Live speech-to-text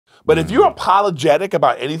But if you're apologetic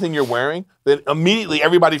about anything you're wearing, then immediately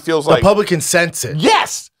everybody feels like the public can sense it.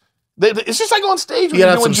 Yes, it's just like on stage when You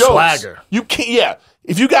you're gotta doing have some jokes. swagger. You can't. Yeah,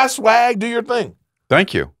 if you got swag, do your thing.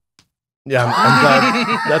 Thank you. Yeah, I'm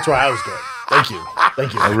glad. That's where I was going. Thank you.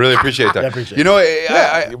 Thank you. I really appreciate that. I appreciate you know,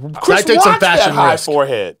 Chris I take some wants that fashion high risk.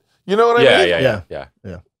 forehead. You know what I mean?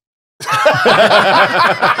 Yeah.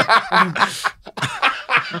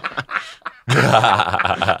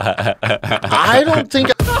 I don't think.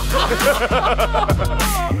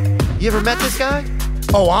 You ever met this guy?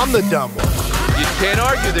 Oh, I'm the dumb one. You can't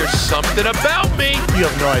argue there's something about me. You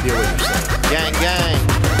have no idea what you're saying. Gang, gang.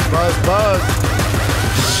 Buzz, buzz.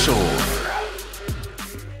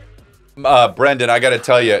 Brendan, I got to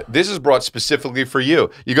tell you, this is brought specifically for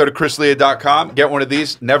you. You go to chrislea.com, get one of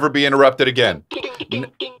these, never be interrupted again.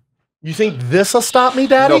 You think this will stop me,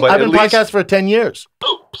 Daddy? No, but I've been at least- podcasting for 10 years.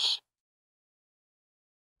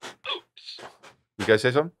 You guys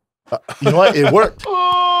say something? You know what? It worked.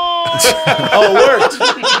 Oh, it worked.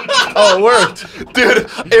 Oh, it worked. Dude,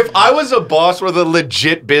 if I was a boss with a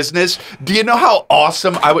legit business, do you know how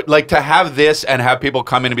awesome I would like to have this and have people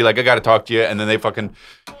come in and be like, I got to talk to you, and then they fucking,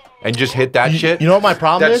 and just hit that shit? You know what my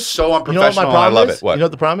problem That's is? so unprofessional. You know what my problem I love is? it. What? You know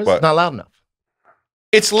what the problem is? What? It's not loud enough.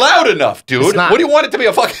 It's loud enough, dude. It's not. What do you want it to be,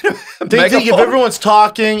 a fucking Think if everyone's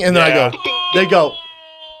talking and then Yeah. they go,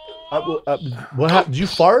 what happened? Did you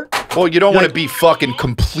fart? Well, you don't You're want to be fucking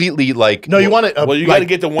completely like... No, you want it. Well, you got to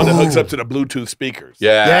get the one that hooks up to the Bluetooth speakers.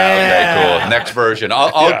 Yeah, Yeah. okay, cool. Next version.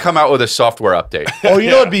 I'll come out with a software update. Or you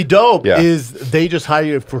know what'd be dope Yeah. is they just hire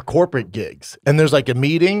you for corporate gigs. And there's like a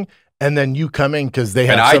meeting and then you come in because they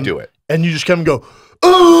have And I some- do it. And you just come and go,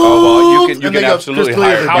 Oh, well, you and can they go, absolutely Chris Clea,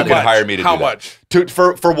 hire. How You can much? hire me to How do that. much?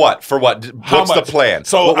 For what? For what? How What's much? the plan?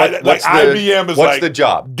 So, What's IBM is what's like, the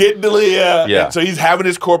job? Get the Leah. Yeah. And so he's having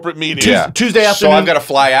his corporate meeting. Yeah. Tuesday So afternoon. I've got to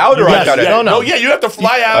fly out, or Yes, I've got to. yeah. No. Yeah, you have to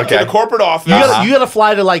fly out Okay. to the corporate office. You gotta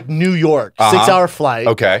fly to like New York, 6-hour flight.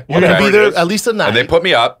 Okay. You're gonna Okay. be there at least a night. And they put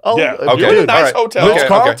me up. Oh, Yeah. okay. You're in a Dude, nice all right. hotel. Ritz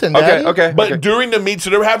Carlton, Okay. Daddy. Okay. But okay. during the meet, so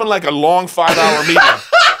they're having like a long 5-hour meeting.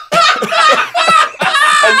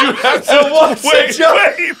 And you have to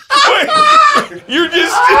wait.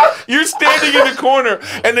 You're standing in the corner,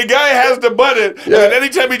 and the guy has the button. And then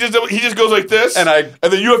anytime he just goes like this, And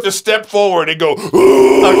then you have to step forward and go.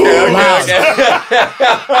 Okay.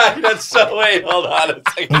 That's so. Wait, hold on a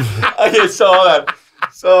second. Okay, so hold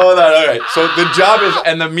on. All right. So the job is,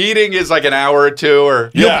 and the meeting is like an hour or two,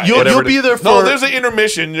 or You'll be there for. No, there's an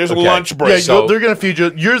intermission. There's a lunch break. Yeah, So- they're gonna feed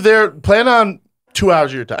you. You're there. Plan on 2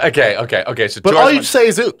 hours of your time. Okay. So, But 2 all hours- you say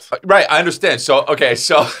is oops. Right, I understand. So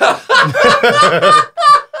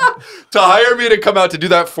to hire me to come out to do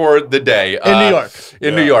that for the day In New York.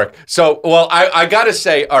 in New York. So, well, I gotta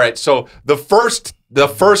say, all right. So the first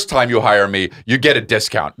time you hire me, you get a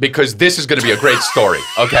discount because this is going to be a great story.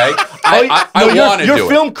 Okay, I want to do it. Your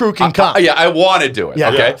film crew can come. Yeah, I want to do it. Yeah.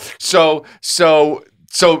 Okay, so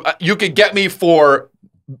you could get me for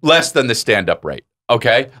less than the stand-up rate.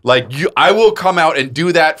 Okay, like I will come out and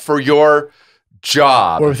do that for your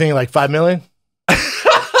job. What were we thinking, like 5 million?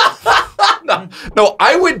 No,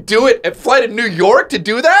 I would do it and fly to New York to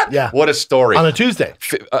do that? Yeah. What a story. On a Tuesday.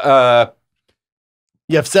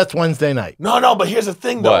 You have sets Wednesday night. No, but here's the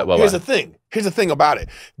thing, though. What? Here's the thing about it.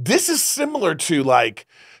 This is similar to like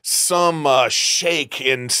some sheikh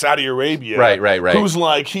in Saudi Arabia. Right. Who's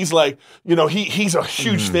like, he's like, he's a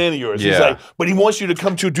huge fan of yours. He's Yeah. like, but he wants you to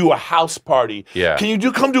come to do a house party. Yeah. Can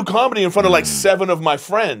you come do comedy in front of like 7 of my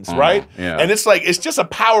friends, right? Yeah. And it's like, it's just a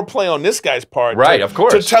power play on this guy's part. Right, to, of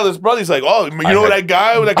course. To tell his brother, he's like, oh, you know that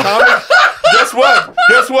guy with that comic? Guess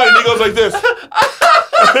what? And he goes like this.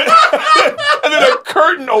 And then a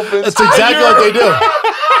curtain opens. That's exactly what they do.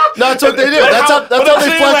 No, that's what they do. That's how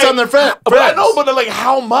they flex on their friends. But I know, but like,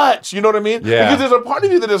 how much? You know what I mean? Yeah. Because there's a part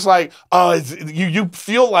of you that is like, you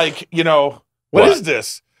feel like, what is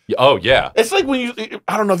this? Oh, yeah. It's like when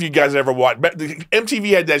I don't know if you guys ever watched, but MTV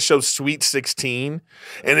had that show Sweet 16,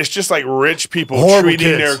 and it's just like rich people Horrible treating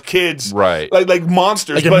kids. their kids Right. like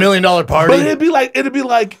monsters. Like $1 million party. But it'd be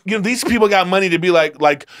like, these people got money to be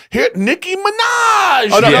like here, Nicki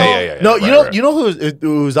Minaj. Oh, no, Yeah. No, Right. you know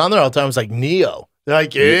who's on there all the time? It's like Neo. They're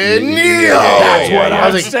like, Neo. That's what I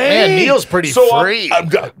I'm was like, saying. man, Neo's pretty So, free.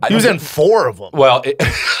 He was in 4 of them. Well, he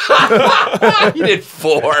did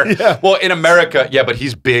 4. Yeah. Well, in America, yeah, but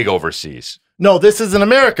he's big overseas. No, this is in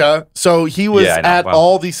America, so he was Yeah, I know. at Wow.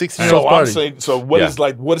 all these 16-year-old So I'm parties. saying,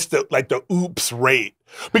 what's the oops rate?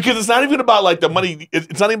 Because it's not even about like the money.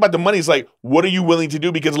 It's not even about the money. It's like, what are you willing to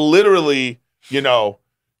do? Because literally,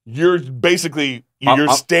 you're basically You're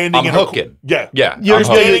standing I'm in hooking. Yeah. You're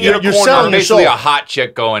standing in a you're corner. selling I'm your basically soul. a hot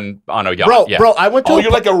chick going on a yacht. Bro, yeah. bro, I went to Oh, a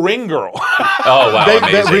you're like a ring girl. Oh wow, That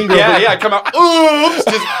amazing. ring girl- yeah, come out. Oops.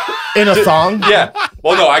 Just, in a thong. yeah.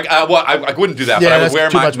 Well, no, I wouldn't do that, Yeah, but I would that's wear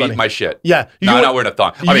too much money. my shit. Yeah. No, I'm not wearing a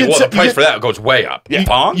thong. you I mean, can well, sell- the price you for that goes way up. Yeah.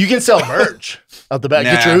 Thong? You can sell merch out the back.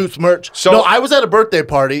 Get your Nah. hoops merch. So- no, I was at a birthday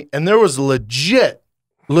party and there was legit.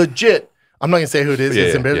 I'm not gonna say who it is.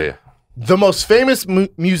 It's embarrassing. The most famous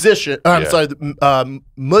musician. I'm Yeah. sorry,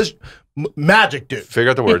 magic dude. Figure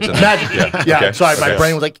out the words. In there. Magic dude. Yeah. Okay. Sorry, my Okay.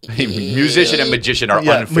 brain was like. Musician and magician are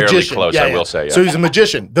Yeah, unfairly magician. close, Yeah, I yeah. will say. Yeah. So he's a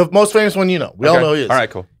magician. The most famous one you know. We all Okay. know he is. All right,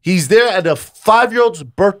 cool. He's there at a 5-year-old's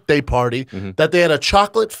birthday party Mm-hmm. that they had a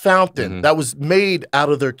chocolate fountain that was made out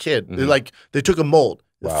of their kid. They took a mold.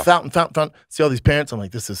 Wow. Fountain. See all these parents? I'm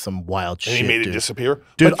like, this is some wild And shit. he made it dude. disappear.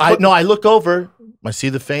 Dude, But- I look over. I see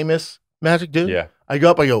the famous magic dude. Yeah. I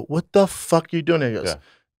go up. I go, what the fuck are you doing? He goes, Yeah.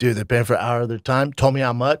 dude, they're paying for an hour of their time. Told me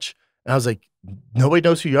how much. And I was like, nobody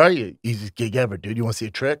knows who you are. You easiest gig ever, dude. You want to see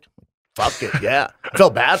a trick? Fuck it. Yeah. I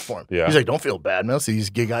felt bad for him. Yeah. He's like, don't feel bad, man. See, he's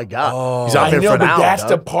a gig I got. Oh. He's out I here know, for an but hour. that's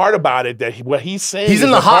the dog. part about it that what he's saying. He's is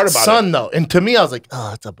in the part hot about sun, it. though. And to me, I was like,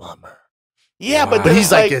 oh, it's a bummer. Yeah, but But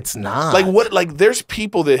he's there's like, it's not. like what? Like there's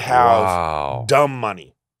people that have Wow. dumb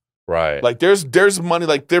money. Right. Like there's money.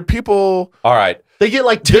 Like there are people. All right. They get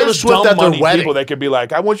like Taylor There's Swift dumb at their money wedding. people that could be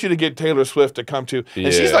like, I want you to get Taylor Swift to come to,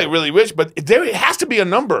 and she's Yeah. like really rich, but there it has to be a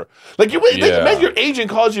number. Like Yeah. imagine your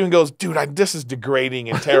agent calls you and goes, dude, this is degrading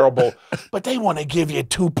and terrible, but they want to give you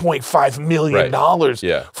 $2.5 million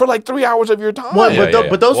Yeah. for like 3 hours of your time. Well, Yeah, but, yeah.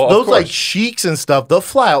 but those Well, of those like course. sheiks and stuff, they'll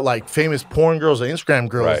fly out like famous porn girls and Instagram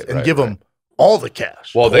girls Right, and right, give right. them all the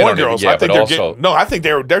cash. Well, they Porn don't girls, even, yeah, I think but they're also, getting. No, I think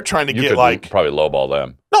they're trying to you get could like. probably lowball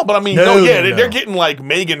them. No, but I mean, No, yeah, no. they're getting like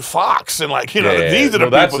Megan Fox and like these are No, the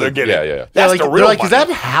that's people they're the- getting. yeah, yeah. That's like, the they're real like, money. is that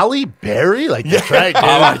Halle Berry? Like, that's right, dude.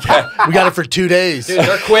 Oh, my God. We got it for 2 days. Dude,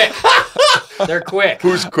 they're quick. They're quick.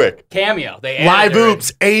 Who's quick? Cameo. They added Live their-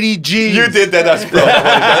 oops, 80 G's. You did that, that's bro.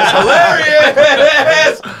 That's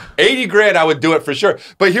hilarious. 80 grand, I would do it for sure.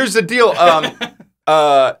 But here's the deal.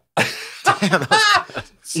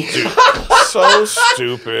 so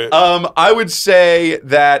stupid. I would say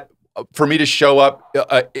that for me to show up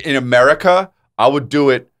in America, I would do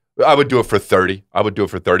it for 30. I would do it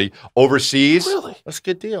for 30. Overseas, Really? That's a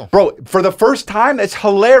good deal. bro, for the first time, it's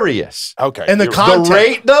hilarious. Okay. And the you're- content. The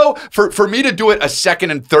rate, though, for me to do it a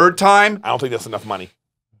second and third time, I don't think that's enough money.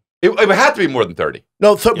 it would have to be more than 30.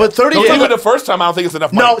 No, but 30 No, for even the- the first time, I don't think it's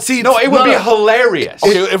enough money. No, see, No, it would be hilarious.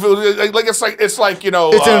 Okay, if it was like it's like you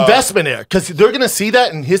know, It's an investment there because they're gonna see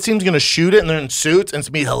that and his team's gonna shoot it and they're in suits and it's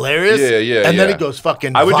gonna be hilarious. Yeah, yeah, And then yeah. it goes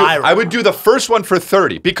fucking I viral. would do the first one for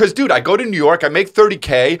 30 because, dude, I go to New York, I make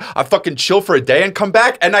 30K, I fucking chill for a day and come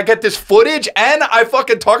back, and I get this footage, and I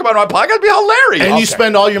fucking talk about it on my podcast. It'd be hilarious. And you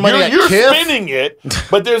spend all your money you're at Kif. spending it,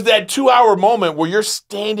 but there's that 2-hour moment where you're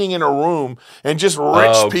standing in a room and just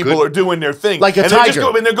rich Oh, people good. are doing their thing, Like a and they're just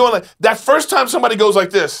tiger. and they're going like that. First time somebody goes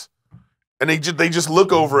like this, and they just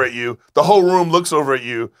look over at you. The whole room looks over at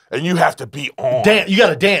you, and you have to be on. You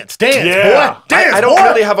gotta dance, Yeah. boy, dance. I don't boy.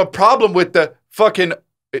 really have a problem with the fucking,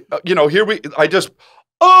 I just,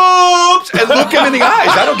 oops, and look him in the eyes.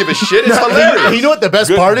 I don't give a shit. It's hilarious. You know what the best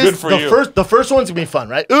Good- part is? good for you. The first one's gonna be fun,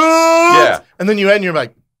 right? Ooh, Yeah. And then you end and you're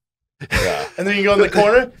like, and then you go in the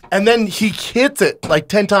corner, and then he hits it like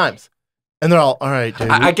 10 times. And they're all right, dude.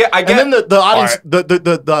 I get. And then the audience,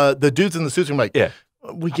 All the dudes in the suits are like, Yeah.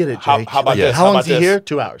 we get it, How- Jake. how about Like, this? How How long about is he this? here?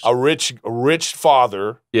 2 hours. A rich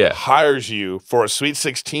father Yeah. hires you for a Sweet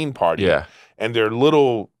 16 party, Yeah. and their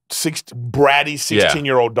little bratty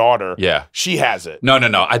 16-year-old daughter, Yeah. she has it. No. I And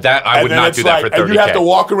would then not it's do that for like, 30K. and you have to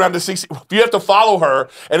walk around the 60. You have to follow her,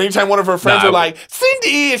 and anytime one of her friends No, are like,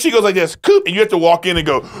 Cindy, and she goes like this, Coop, and you have to walk in and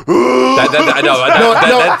go, ooh.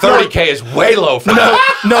 That 30K is way low for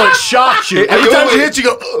that. No, it shocks you. Every time she hits, you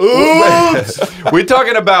go, ooh. We're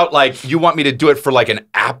talking about like you want me to do it for like an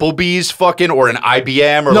Applebee's fucking or an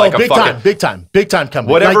IBM or No, like a big fucking time, big time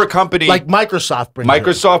company. Whatever Like- company- like Microsoft. brings it.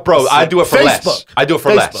 Microsoft, bro. I do it for less. Facebook. I do it for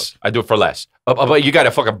Facebook. less. I do it for less. But you got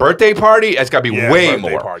a fucking birthday party? It's got to be Yeah, way birthday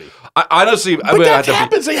more. party. I, honestly, I But would that have to be-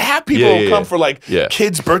 happens. They have people Yeah, who yeah, come yeah. for like Yeah.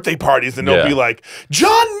 kids' birthday parties, and they'll Yeah. be like,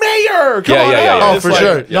 John Mayer, come Yeah, on yeah, out. yeah, yeah. And Oh, it's for like-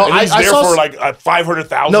 sure. No, and he's I there saw for like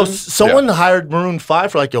 500,000. No, someone hired Maroon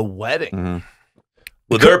 5 for like a wedding.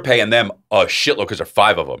 Well, they're paying them a shitload because there are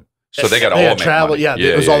 5 of them, so they got to all make travel. money. Yeah,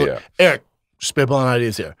 it was all. yeah. Eric, spitballing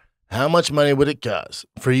ideas here. How much money would it cost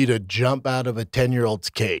for you to jump out of a 10-year-old's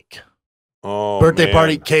cake? birthday man.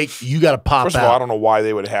 party, cake, you got to pop First out. of all, I don't know why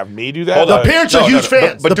they would have me do that. Hold The on. parents are huge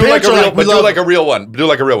fans. But The do like parents a are real, like, we but do love like a real one. Do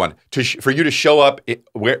like a real one. For you to show up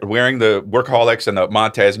wearing the Workaholics and the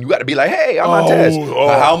Montez, and you got to be like, "Hey, I'm Montez.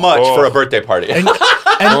 How much for a birthday party?" and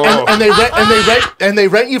they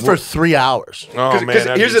rent you for 3 hours. Oh, man, Because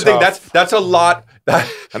that'd here's be the thing. tough. That's a lot.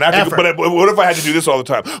 And I have to, but what if I had to do this all the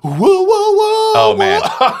time? Whoa, whoa, whoa! Oh man!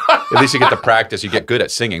 At least you get the practice. You get good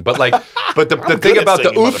at singing. But the thing good at about the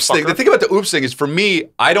singing, oops thing. The thing about the oops thing is, for me,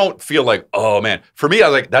 I don't feel like, oh man. For me, I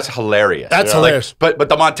was like, that's hilarious. That's hilarious. But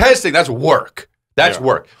the Montez thing, that's work. That's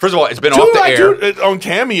work. First of all, it's been Dude, off the air. on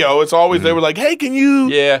Cameo, it's always they were like, "Hey, can you?"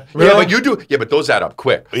 Yeah, Really? yeah, but you do. Yeah, but those add up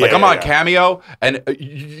quick. Like Yeah, I'm on yeah. Cameo, and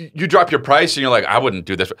you drop your price, and you're like, I wouldn't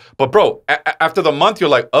do this. But bro, after the month, you're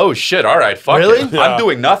like, oh shit, all right, fuck Really? it. Yeah. I'm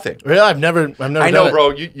doing nothing. Really, I've never. I done know, it. bro.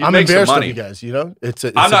 You I'm make some embarrassed money. of you guys. You know, it's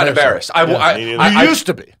I'm not embarrassed. me neither. You used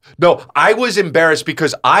to be. No, I was embarrassed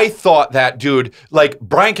because I thought that, dude, like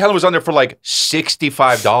Brian Callen was on there for like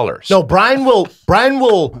 $65. No, Brian will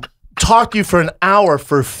talk to you for an hour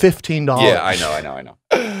for $15. Yeah, I know.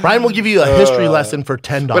 Brian will give you a history lesson for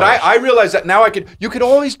 $10. But I realize that now you could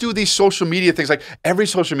always do these social media things. Like every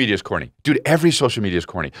social media is corny. Dude, every social media is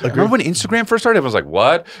corny. Remember when Instagram first started? Everyone was like,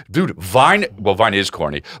 what? Dude, Vine is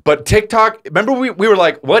corny. But TikTok, remember we were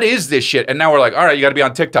like, what is this shit? And now we're like, all right, you got to be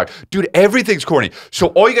on TikTok. Dude, everything's corny. So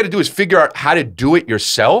all you got to do is figure out how to do it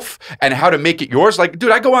yourself and how to make it yours. Like,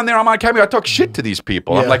 dude, I go on there, I'm on Cameo, I talk shit to these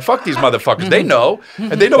people. I'm Yeah. like, fuck these motherfuckers. They know.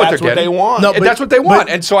 And they know what That's they're what getting. they want. No, And that's what they want.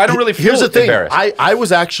 And so I don't really feel Here's the thing. embarrassed. I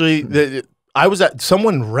was actually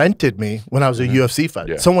someone rented me when I was a UFC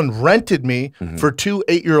fighter. Yeah. Someone rented me for 2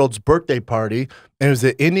 8-year-olds' birthday party, and it was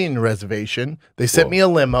an Indian reservation. They sent me a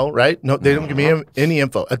limo, right? No, they didn't give me any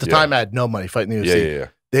info. At the time, I had no money fighting the UFC. Yeah.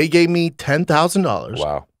 They gave me $10,000.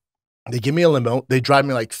 Wow. They give me a limo. They drive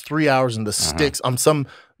me like 3 hours in the sticks on some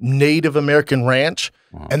Native American ranch,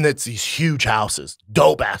 and it's these huge houses,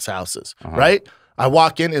 dope ass houses, right? I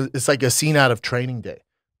walk in, it's like a scene out of Training Day.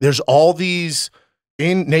 There's all these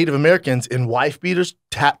Native Americans in wife beaters,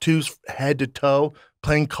 tattoos head to toe,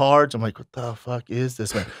 playing cards. I'm like, what the fuck is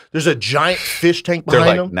this, man? There's a giant fish tank They're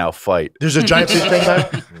behind like, them. now fight. There's a giant fish tank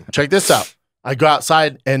behind them. Check this out. I go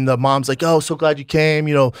outside and the mom's like, oh, so glad you came.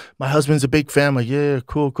 You know, my husband's a big fan. I'm like, yeah,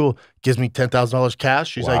 cool. Gives me $10,000 cash.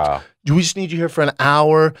 She's like, we just need you here for an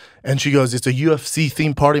hour. And she goes, it's a UFC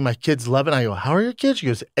themed party. My kids love it. I go, how are your kids? She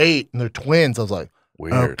goes, 8, and they're twins. I was like,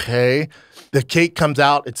 Weird. okay. The cake comes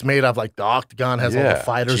out. It's made of like the octagon, has all the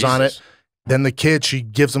fighters on it. Then the kids, she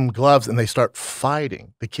gives them gloves and they start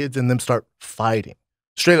fighting. The kids and them start fighting.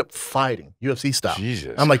 Straight up fighting, UFC style.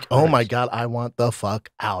 Jesus I'm like, oh my Christ. God, I want the fuck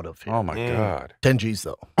out of here. Oh my God. 10 G's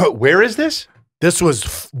though. Where is this? This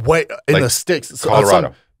was way in Like the sticks. So-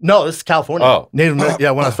 Colorado. no, this is California. Oh. Native American.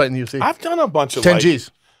 Yeah, when I was fighting the UFC. I've done a bunch of 10 like,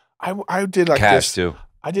 G's. I did like Cash this. too.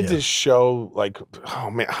 I did this show like,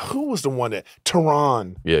 oh man, who was the one that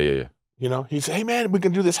Tehran? Yeah. You know, he said, hey man, we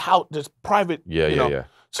can do this house, this private. you know. Yeah.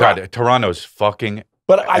 So God, Toronto's fucking.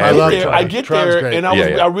 But I I love get there, Toronto. I get Toronto's there, great. and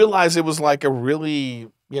Yeah. I realized it was like a really,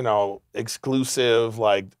 you know, exclusive,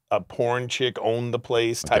 like a porn chick owned the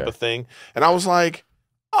place type Okay. of thing. And I was like,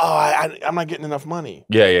 oh, I'm not getting enough money.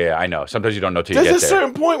 Yeah. I know. Sometimes you don't know till you There's get a there.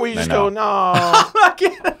 certain point where you I just know. go, no, I'm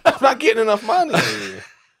not getting enough money.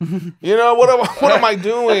 You know, what am I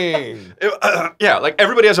doing? Yeah, like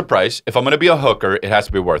everybody has a price. If I'm going to be a hooker, it has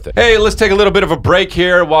to be worth it. Hey, let's take a little bit of a break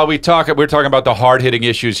here while we talk. We're talking about the hard-hitting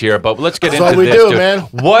issues here, but let's get That's into all we this, do, dude. man.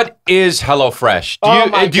 What is HelloFresh? Do you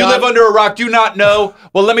God. live under a rock? Do you not know?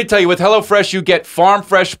 Well, let me tell you. With HelloFresh, you get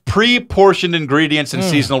farm-fresh, pre-portioned ingredients and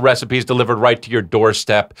seasonal recipes delivered right to your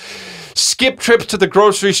doorstep. Skip trips to the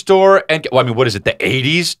grocery store and what is it, the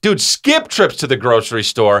 80s? Dude, skip trips to the grocery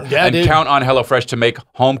store and dude. count on HelloFresh to make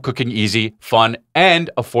home cooking easy, fun, and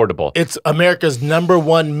affordable. It's America's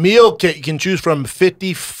 #1 meal kit. You can choose from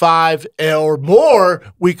 55 or more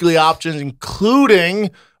weekly options,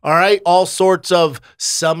 including, all right, all sorts of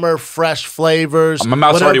summer fresh flavors. My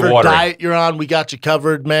mouth's already Whatever watering. diet you're on, we got you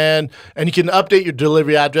covered, man. And you can update your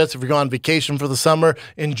delivery address if you're going on vacation for the summer.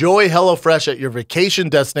 Enjoy HelloFresh at your vacation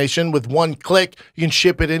destination with one click. You can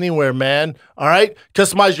ship it anywhere, man. All right?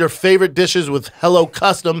 Customize your favorite dishes with Hello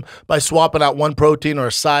Custom by swapping out one protein or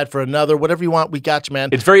a side for another. Whatever you want, we got you, man.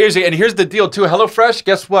 It's very easy. And here's the deal, too. HelloFresh,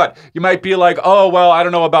 guess what? You might be like, oh, well, I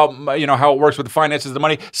don't know about, how it works with the finances, the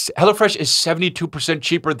money. HelloFresh is 72%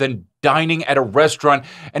 cheaper than dining at a restaurant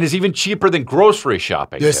and is even cheaper than grocery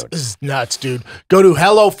shopping. This dude. is nuts, dude. Go to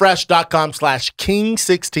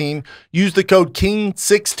HelloFresh.com/King16. Use the code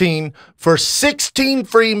King16 for 16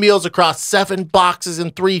 free meals across 7 boxes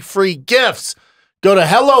and 3 free gifts. Go to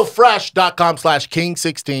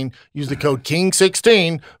HelloFresh.com/King16. Use the code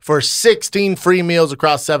King16 for 16 free meals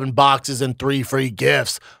across 7 boxes and 3 free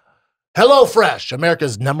gifts. HelloFresh,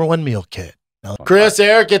 America's #1 meal kit. Now, Chris,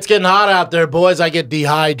 Eric, it's getting hot out there, boys. I get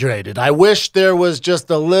dehydrated. I wish there was just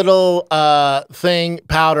a little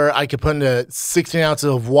powder I could put into 16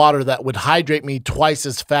 ounces of water that would hydrate me twice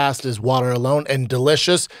as fast as water alone and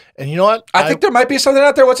delicious. And you know what? I think there might be something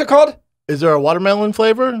out there. What's it called? Is there a watermelon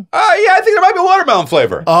flavor? Yeah, I think there might be watermelon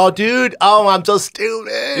flavor. Oh, dude. Oh, I'm so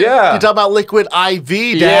stupid. Yeah. You talk about liquid IV,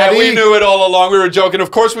 Daddy. Yeah, we knew it all along. We were joking.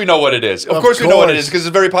 Of course we know what it is. Of course we know what it is because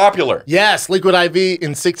it's very popular. Yes, liquid IV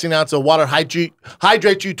in 16 ounces of water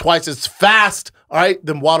hydrate you twice as fast, all right,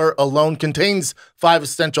 than water alone. Contains 5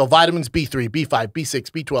 essential vitamins, B3, B5, B6,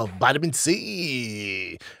 B12, vitamin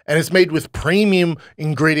C. And it's made with premium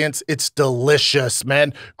ingredients. It's delicious,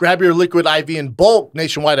 man. Grab your liquid IV in bulk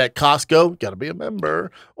nationwide at Costco. Got to be a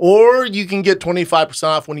member. Or you can get 25%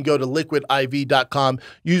 off when you go to liquidiv.com.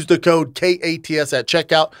 Use the code KATS at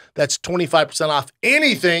checkout. That's 25% off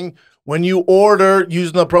anything when you order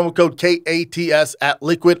using the promo code KATS at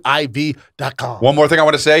liquidiv.com. One more thing I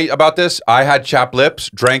want to say about this. I had chapped lips,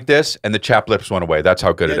 drank this, and the chapped lips went away. That's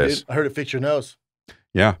how good it is. Dude, I heard it fix your nose.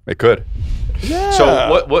 Yeah, it could. Yeah.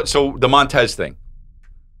 So so the Montez thing.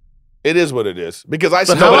 It is what it is. Because I But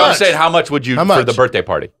still how But I'm much? saying how much would you How for much? the birthday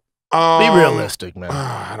party? Be realistic, man.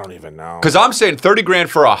 I don't even know. Because I'm saying 30 grand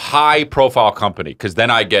for a high profile company. Because then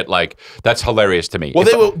I get like, that's hilarious to me. Well,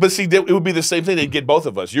 If- they will, but see, it would be the same thing. They'd get both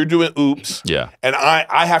of us. You're doing Oops. Yeah. And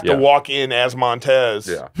I have to Yeah. walk in as Montez.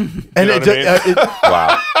 Yeah. And know what I mean?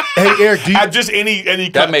 Wow. hey, Eric, do you, At just any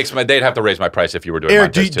That makes my, they'd have to raise my price if you were doing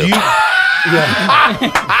Eric, Montez do too. you,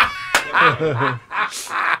 yeah.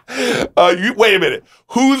 Wait a minute.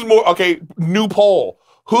 Who's more new poll?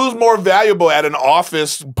 Who's more valuable at an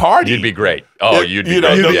office party? You'd be great. Oh, you'd be you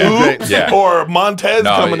know, great. the Yeah. Oops Yeah. or Montez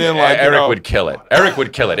coming in like Eric you know, would kill it. Eric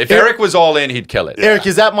would kill it. If Eric was all in, he'd kill it. Eric,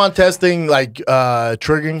 is that Montez thing like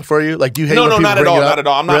triggering for you? Like, do you hate No, when no, people not at bring all, it up? not at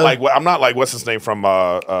all. I'm not Really? like what's his name from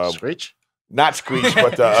Screech? not Screech,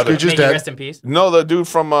 but the other. Screech is May he dead. rest in peace. No, the dude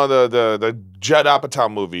from the Judd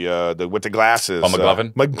Apatow movie, with the glasses. Oh,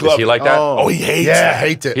 McLovin? McLovin. Is he like that? Oh, he hates Yeah, it.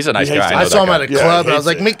 hates it. He's a nice He hates guy. it. I know saw him that at a guy. Yeah, club and I he was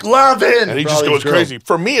like, hates McLovin! And he for just all goes these girls. crazy.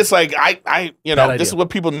 For me, it's like I you know, Bad this is idea. what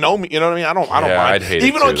people know me. You know what I mean? I don't Yeah, mind. I'd hate it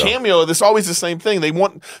Even too, on though. Cameo, there's always the same thing.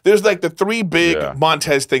 There's like the 3 big Yeah.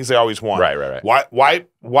 Montez things they always want. Right.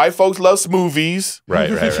 White folks love smoothies.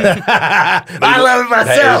 Right. I love it That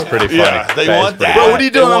myself. is pretty funny. Yeah, they want that. Bro, what are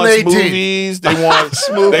you doing They on want the 18th? smoothies. They want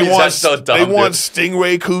smoothies. They want That's so dumb, They want dude.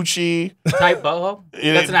 stingray coochie. Type boho?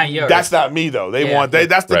 You know, That's not yours. That's not me though. They Yeah. want.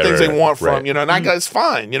 That's the Right, things right, they want right. from you know. And I guess it's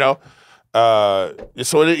fine. You know.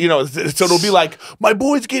 So you know, so it'll be like, my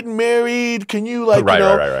boy's getting married. Can you like, Right, you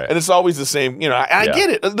know? right. And it's always the same. You know, I Yeah. get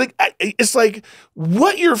it. Like, it's like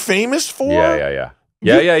what you're famous for. Yeah.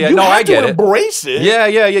 You No, have I get to it. embrace it. Yeah.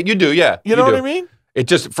 You do. Yeah. You know do. what I mean? It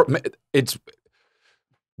just it's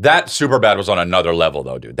that Superbad was on another level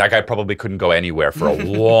though, dude. That guy probably couldn't go anywhere for a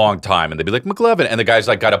long time, and they'd be like McLovin, and the guy's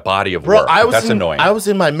like got a body of Bro, work. that's annoying. I was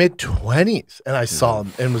in my mid-20s and I saw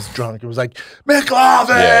him and was drunk. It was like, McLovin!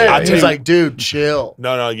 Yeah, I was like, dude, chill.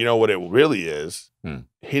 No. You know what it really is? Hmm.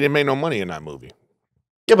 He didn't make no money in that movie.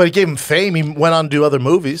 Yeah, but it gave him fame. He went on to do other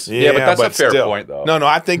movies. Yeah, but that's a fair point, though. No,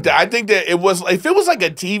 I think that it was if it was like a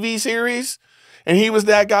TV series and he was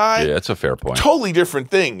that guy. Yeah, it's a fair point. Totally different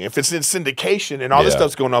thing if it's in syndication and all this Yeah.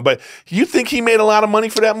 stuff's going on. But you think he made a lot of money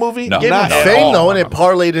for that movie? No. Gave him Not at fame, all. though, and it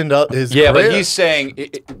parlayed into his Yeah, career. but he's saying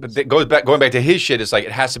going back to his shit. It's like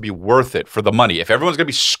it has to be worth it for the money. If everyone's gonna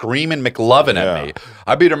be screaming McLovin Yeah. at me,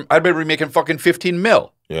 I'd be making fucking 15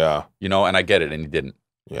 mil. Yeah. You know, and I get it, and he didn't.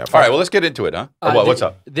 Yeah. All right, well, let's get into it, huh? What's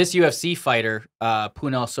up? This UFC fighter,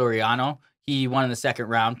 Punel Soriano, he won in the second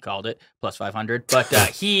round, called it, plus 500. But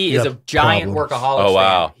he is a giant workaholic Oh,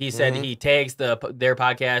 wow. fan. He said he tags their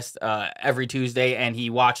podcast every Tuesday, and he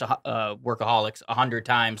watched Workaholics 100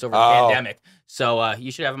 times over the pandemic. So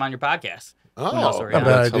you should have him on your podcast. Punel Oh, Soriano. bad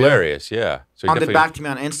That's idea. hilarious. Yeah. So he Responded definitely- back to me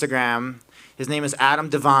on Instagram. His name is Adam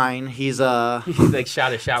Devine. He's He's like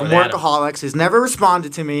shot from with Adam. Workaholics. He's never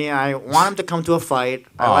responded to me. I want him to come to a fight.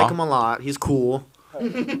 I Aw. like him a lot. He's cool. I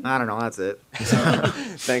don't know. That's it.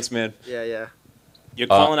 Thanks, man. Yeah. You're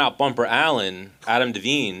calling out Bumper Allen, Adam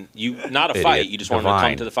Devine. Not a Idiot. fight. You just want him to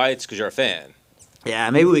Devine. come to the fights because you're a fan.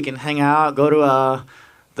 Yeah, maybe we can hang out, go to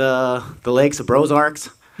the lakes of Brozarks,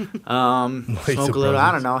 Lakes smoke of a little. I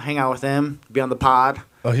Brozarks. don't know, hang out with him, be on the pod.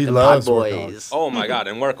 Oh, he the loves pod Workaholics. boys. Oh my God!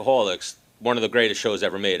 And Workaholics, one of the greatest shows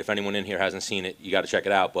ever made. If anyone in here hasn't seen it, you got to check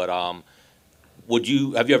it out. But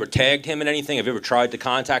have you ever tagged him in anything? Have you ever tried to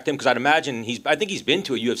contact him? Because I'd imagine I think he's been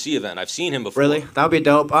to a UFC event. I've seen him before. Really? That would be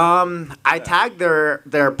dope. I tag their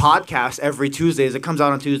podcast every Tuesdays. It comes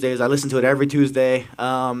out on Tuesdays. I listen to it every Tuesday.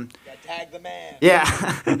 Tag the man. Yeah.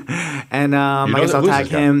 And I guess I'll tag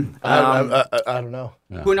him. I don't know.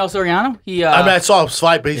 Bruno Soriano? I mean, I saw his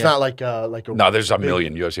fight, but he's not like a. No, there's a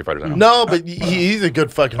million UFC fighters. I know. No, but he's a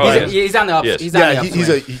good fucking. He's on the ups. Yes. He's on the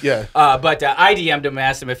upswing. Yeah. But I DM'd him and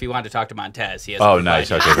asked him if he wanted to talk to Montez. He has Oh,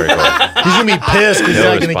 nice. Okay, very cool. He's gonna be pissed because he's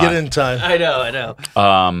not gonna get in time. I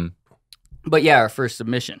know. But yeah, our first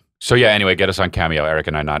submission. So yeah. Anyway, get us on Cameo, Eric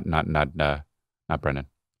and I. Not Brendan.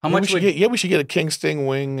 How much we should get a King Sting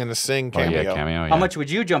wing and a Sing Cameo. Oh, yeah, Cameo. How much would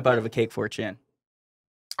you jump out of a cake for, Chin?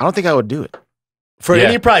 I don't think I would do it. For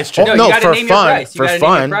any price, Chin. No, you gotta for name your fun. price. You For gotta name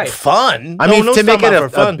your fun. price. Fun. I mean, to make it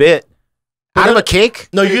a bit. Out of a cake?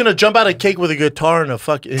 No, you're gonna jump out of a cake with a guitar and a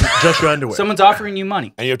fucking just your underwear. Someone's offering you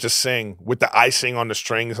money. And you have to sing with the icing on the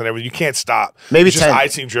strings and everything. You can't stop. Maybe It's just 10.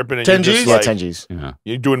 icing dripping. And 10 you're Gs? just Yeah, like, 10 Gs. Yeah.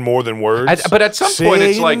 You're doing more than words. But at some point,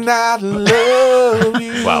 it's like, Saying I love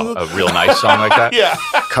you. wow, a real nice song like that. Yeah.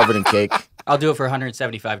 Covered in cake. I'll do it for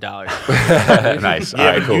 $175. Nice. All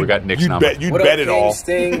right, cool. We got Nick's number. You'd bet it all.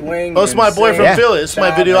 Sting, Wing, Oh, it's my boy from Yeah. Philly. It's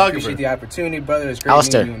my Schaub, I videographer. appreciate the opportunity, brother. It's great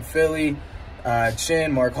Alistair. meeting you in Philly.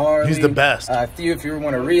 Chin, Mark Harley. He's the best. Theo, if you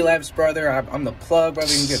want to relapse, brother, I'm the plug,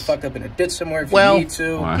 brother. You can get fucked up in a ditch somewhere if Well- you need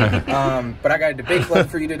to. But I got a debate club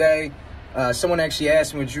for you today. Someone actually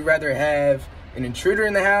asked me, would you rather have an intruder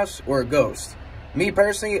in the house or a ghost? Me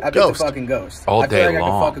personally, I pick the Ghost. fucking ghost. All I feel day like I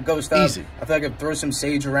long. can fuck a ghost up. Easy. I feel like I could throw some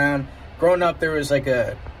sage around. Growing up, there was like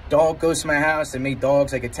a dog ghost in my house that made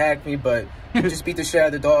dogs like attack me, but you just beat the shit out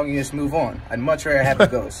of the dog and you just move on. I'd much rather have a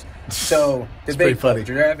ghost. So, pretty debate club. funny. Would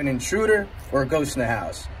you rather have an intruder or a ghost in the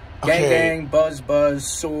house? Gang, Okay. gang, buzz, buzz,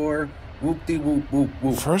 soar,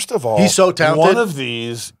 whoop-de-whoop-whoop-whoop. First of all, He's so talented. One of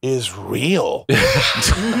these is real.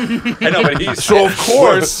 I know, but he's So of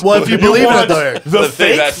course, Well, if you believe in it, want though, Eric. the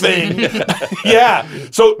thing fake that- thing. Yeah.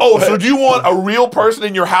 So do you want a real person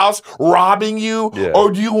in your house robbing you, Yeah.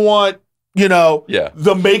 or do you want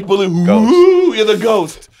the make believe? Ghost. Ooh, you're the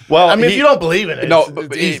ghost. well. I mean, if you don't believe in it, no, it's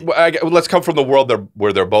but easy. let's come from the world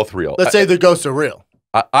where they're both real. Let's say the ghosts are real.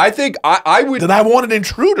 I think I would. Then I want an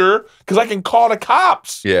intruder because I can call the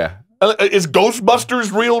cops. Yeah. Is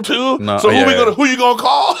Ghostbusters real too? No, So yeah, who you gonna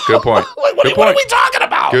call? Good point. Like, Good what are point. we talking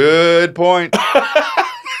about? Good point.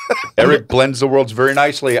 Eric blends the worlds very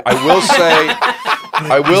nicely. I will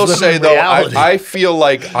say though, reality. I feel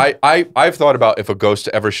like I've thought about if a ghost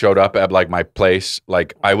ever showed up at like my place,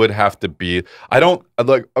 like I would have to be.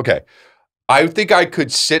 Okay. I think I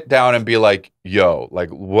could sit down and be like, "Yo, like,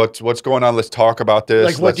 what's going on? Let's talk about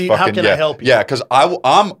this. Like, how can I help you? Yeah, because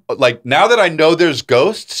I'm like, now that I know there's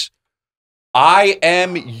ghosts, I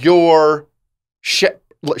am your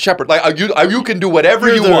shepherd. Like, you can do whatever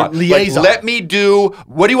You're you the want. liaison. Like, let me do.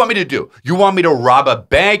 What do you want me to do? You want me to rob a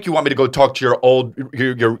bank? You want me to go talk to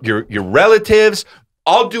your relatives?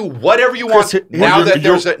 I'll do whatever you want. Chris, Now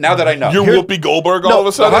that I know. You're Whoopi Goldberg all of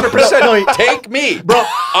a sudden. 100%. Take me, bro.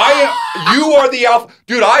 You are the alpha,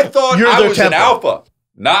 dude. I thought You're I their was an temple.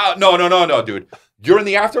 alpha. No, dude. You're in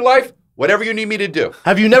the afterlife. Whatever you need me to do.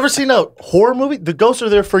 Have you never seen a horror movie? The ghosts are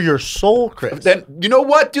there for your soul, Chris. Then you know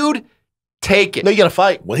what, dude? Take it. No, you gotta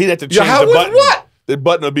fight. Well, he'd have to change how the with button. what? The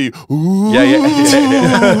button would be. Ooh.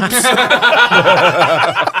 Yeah.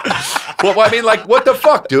 Well, I mean, like, what the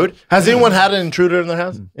fuck, dude? Has anyone had an intruder in their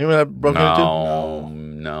house? Anyone have broken into?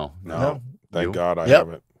 No. Thank God I Yep.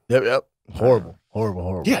 haven't. Yep. Horrible.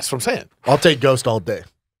 Yeah, that's what I'm saying. I'll take ghost all day.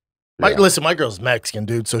 Yeah. Listen, my girl's Mexican,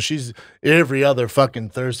 dude. So she's every other fucking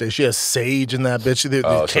Thursday. She has sage in that bitch. The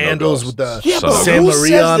Oh, so no candles ghosts. with the Yeah, So but San who Maria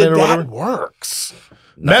says on it or that whatever. works?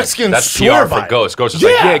 Mexicans That's swear PR by for it. ghosts. Ghosts is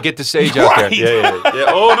like, Yeah. yeah, get the sage out there. Right. Yeah.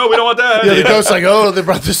 Oh no, we don't want that. Yeah, the ghost's like, oh, they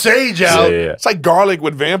brought the sage out. Yeah. It's like garlic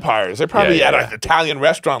with vampires. They're probably Yeah. at an Italian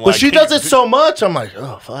restaurant. But like, she does it so much, I'm like,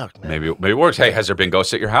 oh, fuck, man. Maybe it works. Hey, has there been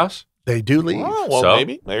ghosts at your house? They do leave. Oh, well, So?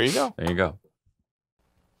 maybe. There you go. There you go.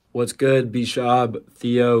 What's good? B Schaub,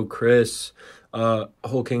 Theo, Chris,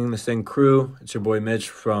 whole King and the Sting crew. It's your boy Mitch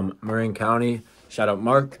from Marin County. Shout out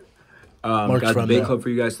Mark. Mark's Got a from debate there. club for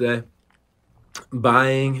you guys today.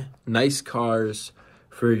 Buying nice cars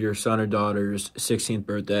for your son or daughter's 16th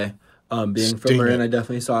birthday. Being from Sting Marin, it. I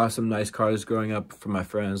definitely saw some nice cars growing up from my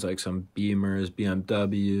friends, like some Beamers,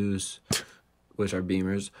 BMWs, which are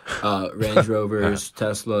Beamers, Range Rovers,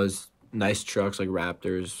 Teslas, nice trucks like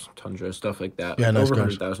Raptors, Tundra, stuff like that. Yeah, nice over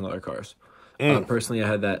cars. $100,000 cars. Personally, I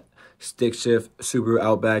had that stick shift Subaru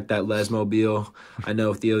Outback, that Lesmobile. I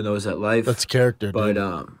know Theo knows that life. That's character, But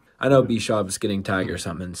dude. I know B Schaub is getting Tiger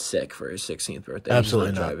something sick for his 16th birthday.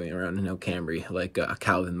 Absolutely He's not. driving around in no Camry like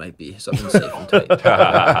Callen might be. Something safe and tight.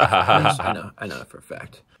 I know for a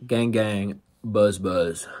fact. Gang,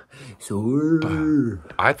 buzz. So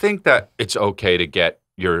I think that it's okay to get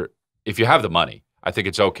if you have the money, I think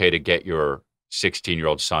it's okay to get your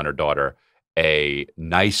 16-year-old son or daughter a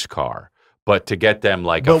nice car, but to get them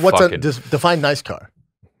like define nice car?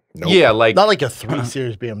 Nope. Yeah, like not like a 3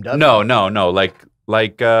 Series BMW. No,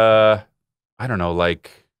 like I don't know,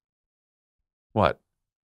 like what?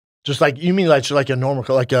 Just like you mean like a normal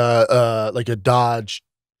car, like a Dodge.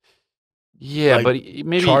 Yeah, like but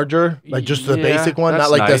maybe Charger, like just the basic one, not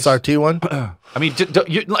that's like nice. the SRT one. I mean,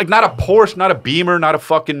 like not a Porsche, not a Beamer, not a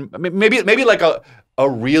fucking. I mean, maybe like a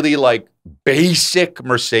really like basic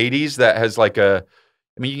Mercedes that has like a.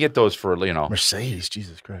 I mean, you get those for Mercedes,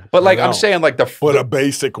 Jesus Christ. But like I'm saying, like but a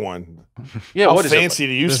basic one. Yeah, how what is fancy it?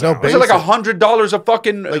 do you There's sound? no Is it like $100 a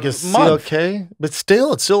fucking like a month? CLK? But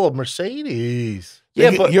still, it's still a Mercedes.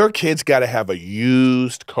 Yeah, but your kid's got to have a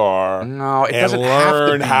used car. No, it and doesn't have to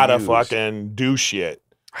learn be how to used. fucking do shit.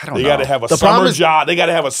 I don't They know. got to have a The problem summer is- job. They got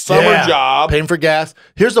to have a summer job. paying for gas.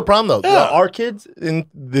 Here's the problem though: Yeah. our kids in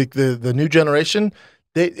the new generation,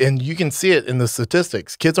 and you can see it in the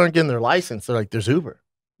statistics. Kids aren't getting their license. They're like, "There's Uber."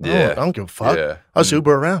 Yeah. I don't give a fuck. Yeah. I'll just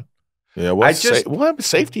Uber around. Yeah, I just- what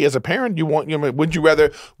safety as a parent? You want? Would you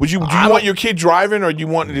want your kid driving, or do you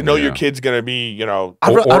want to know your kid's gonna be, or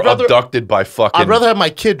I'd rather- abducted by fucking. I'd rather have my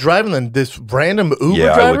kid driving than this random Uber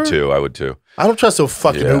yeah, driver. I would too. I don't trust those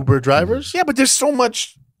fucking Yeah. Uber drivers. Yeah, but there's so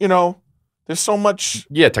much. There's so much.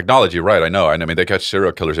 Yeah, technology, right? I know. I mean, they catch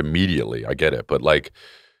serial killers immediately. I get it, but like,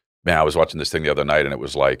 man, I was watching this thing the other night, and it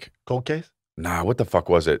was like, Cold case. nah, what the fuck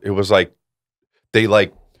was it? It was like they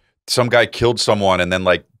like some guy killed someone, and then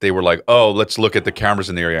like they were like, oh, let's look at the cameras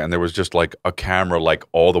in the area, and there was just like a camera like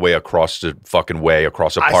all the way across the fucking way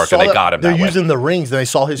across a park, and they got him. They're that way. using the rings, and they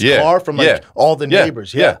saw his Yeah, car from like yeah, all the yeah,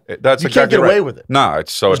 neighbors. Yeah, that's you exactly can't get right. away with it. Nah,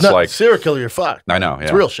 it's It's like serial killer. You're fucked. I know. Yeah.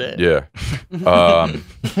 It's a real shame. Yeah.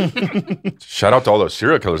 Shout out to all those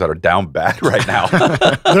serial killers that are down bad right now.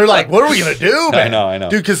 They're like, what are we gonna do, man? I know.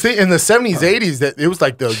 Dude, because in the 70s, 80s, that it was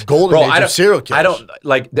like the golden age of serial killers. I don't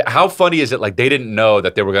like. How funny is it? Like they didn't know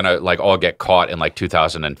that they were gonna like all get caught in like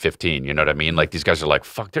 2015. You know what I mean? Like these guys are like,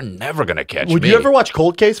 fuck, they're never gonna catch me. Would you ever watch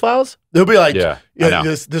Cold Case Files? They'll be like, Yeah, I know.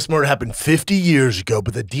 this murder happened 50 years ago,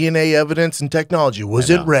 but the DNA evidence and technology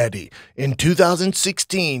wasn't ready. In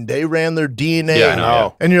 2016, they ran their DNA. Yeah, I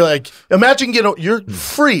know. And you're like, imagine you're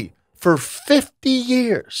free for 50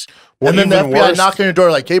 years. Well, and then the even FBI worse- knocking on your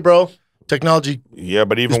door like, hey, bro, technology. Yeah,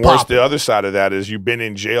 but even It's worse, popping. the other side of that is you've been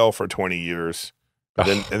in jail for 20 years.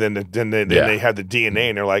 And then they had the DNA,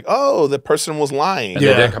 and they're like, oh, the person was lying. And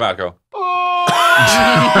they didn't come out and go.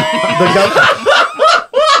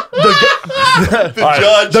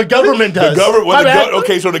 The government does. My bad.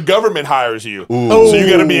 Okay, so the government hires you. Ooh. So you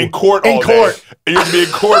got to be in court all day. And you have to be in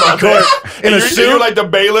court all day. In a And suit? you're like the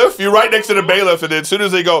bailiff. You're right next to the bailiff, and then as soon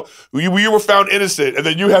as they go, you were found innocent, and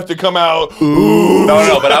then you have to come out. Ooh.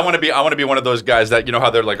 No, but I want to be one of those guys that, you know how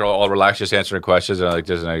they're like all relaxed, just answering questions, and like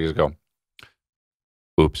just, and I just go,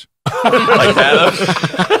 oops, like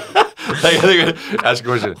that. Like, ask a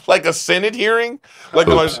question. Like a Senate hearing? Like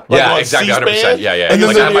Oops. on, Yeah, on exactly, C-SPAN? 100%. Yeah. And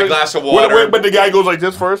Like, then I have my glass of water. But the guy goes like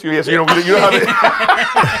this first. You know how they, you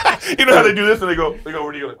know how they do this, and they go,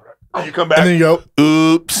 where do you go? And you come back. And then you go,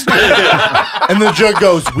 oops. and the judge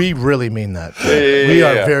goes, we really mean that. We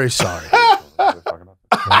are very sorry.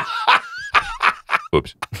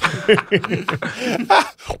 Oops.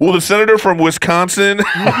 Will the senator from Wisconsin?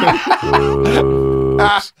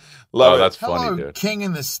 Love it. That's Hello, funny, dude. King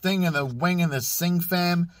and the Sting and the Wing and the Sing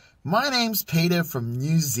fam. My name's Peter from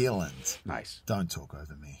New Zealand. Nice. Don't talk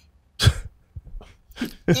over me.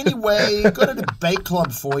 Anyway, got a debate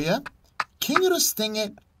club for you. King it or Sting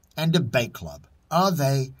it and debate club. Are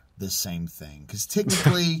they the same thing? Because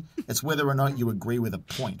technically, it's whether or not you agree with a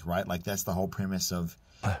point, right? Like that's the whole premise of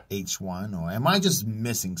each one. Or am I just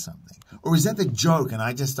missing something? Or is that the joke and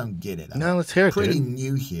I just don't get it? No, let's hear it, Pretty dude.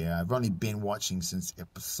 new here. I've only been watching since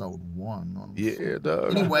episode 1. Yeah,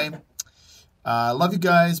 dog. Anyway, love you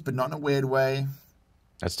guys, but not in a weird way.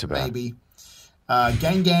 That's too bad. Maybe.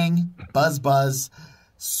 Gang, buzz,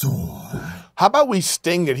 soar. How about we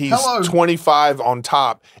sting that he's Hello. 25 on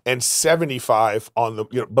top and 75 on the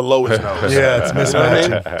below his nose? Yeah, it's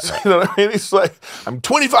mismatched. You know what I mean? It's like I'm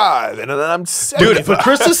 25 and then I'm 75. Dude, but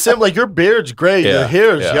Chris is simple. Like, your beard's great. Your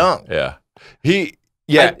hair is young.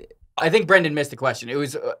 Yeah. I think Brendan missed the question. It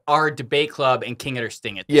was our debate club and King It or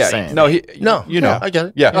Sting It. Yeah. Same. No, you Yeah, know. I get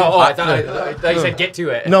it. Yeah. I thought you said get to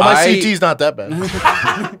it. No, my I- CT's not that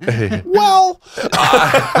bad. well,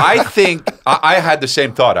 I think I had the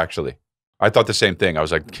same thought actually. I thought the same thing. I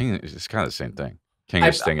was like, King. It's kind of the same thing. King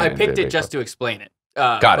or sting it. I picked it just to explain it.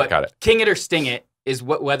 Got it. King it or sting it is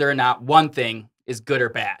whether or not one thing is good or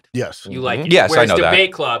bad. Yes. You like it. Yes, Whereas I know that.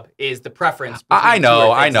 debate club is the preference. I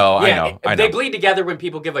know. They bleed together when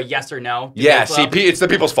people give a yes or no. Yeah, Debate club. it's the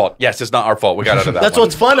people's fault. Yes, it's not our fault. We got out of that. That's one.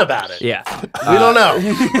 what's fun about it. Yeah. We don't know.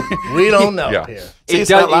 We don't know. Yeah. Here. See, it's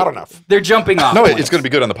not loud enough. They're jumping off. No, points. it's going to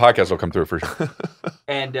be good on the podcast. It'll come through for sure.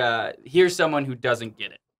 And here's someone who doesn't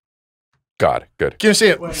get it. God, good. Can you see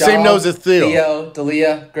it? Same nose as Theo. Theo,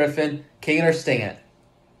 Dalia, Griffin, king it or sting it.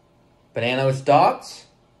 Banana with dots.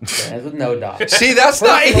 Bananas with no dots. See, that's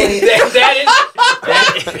not It's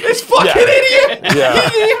fucking idiot. Yeah.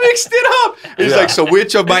 He mixed it up. He's like, so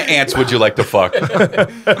which of my ants would you like to fuck?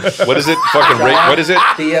 What is it? Fucking rate? What is it?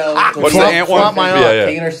 Theo, What's the ant one?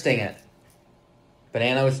 King it or sting it.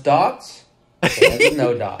 Banana with dots. Bananas with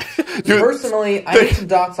no dots. Personally, I need some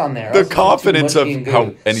dots on there. The confidence of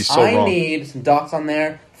how, and he's so wrong. I need some dots on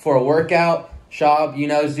there for a workout. Schaub, you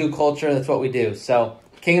know, zoo culture. That's what we do. So,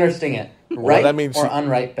 king it or sting it. Ripe that means or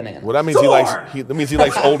unripe banana. Well, that means that means he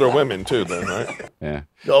likes older women too, then, right? Yeah.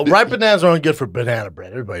 Oh, ripe bananas are only good for banana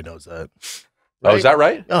bread. Everybody knows that. Right? Oh, is that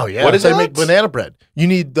right? Oh yeah. What is they that? make banana bread. You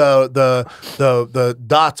need the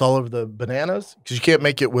dots all over the bananas because you can't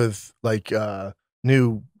make it with like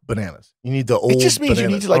new bananas. You need the old. It just means bananas.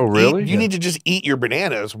 you need to like. Oh, really? You need to just eat your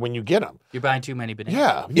bananas when you get them. You're buying too many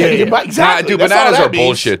bananas. Yeah. Exactly. Dude, That's all bananas that are means.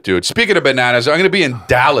 bullshit, dude. Speaking of bananas, I'm going to be in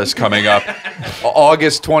Dallas coming up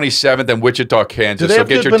August 27th in Wichita, Do Kansas. they So have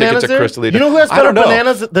get good your bananas tickets there? at Crystal Leader. You know who has I better don't know.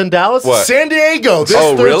 bananas than Dallas? What? San Diego. This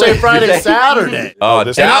Oh, Thursday, really? Friday, Saturday. Oh,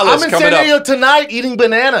 this- Dallas I'm in coming San Diego up. tonight eating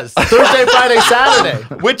bananas. Thursday, Friday,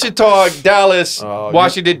 Saturday. Wichita, Dallas,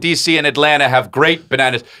 Washington, D.C., and Atlanta have great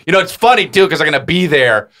bananas. You know, it's funny, too, because I'm going to be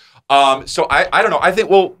there. So I don't know. I think,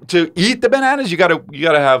 well, to eat the bananas, you gotta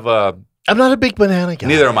have. I'm not a big banana guy.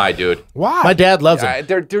 Neither am I, dude. Why? My dad loves them.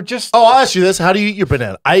 They're just. Oh, I'll ask you this. How do you eat your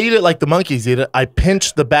banana? I eat it like the monkeys eat it. I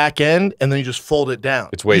pinch the back end and then you just fold it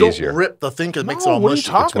down. It's way you don't easier. Rip the thing because it makes it all what are you mushy.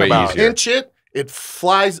 talking It's way about? easier. Pinch it. It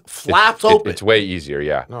flaps open. It's way easier,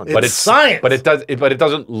 yeah. No, but it's science. But it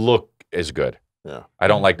doesn't look as good. Yeah. I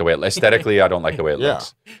don't like the way it aesthetically. I don't like the way it Yeah.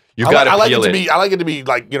 looks. You got to I like peel it to it. be. I like it to be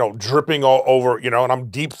like dripping all over, and I'm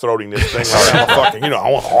deep throating this thing. Like I'm a fucking,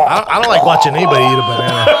 I don't like watching anybody eat a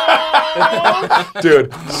banana.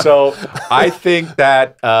 Dude. So I think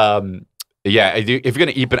that if you're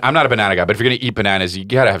gonna eat, I'm not a banana guy, but if you're gonna eat bananas, you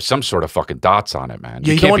gotta have some sort of fucking dots on it, man. Yeah,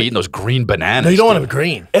 you you can't don't be eating those green bananas. No, you don't want dude. them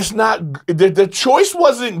green. It's not. The choice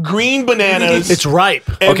wasn't green bananas. It's ripe.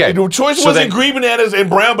 And Okay. The choice So wasn't then- green bananas and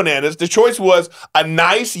brown bananas. The choice was a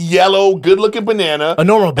nice yellow, good-looking banana, A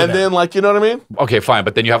normal banana. and then you know what I mean? Okay, fine,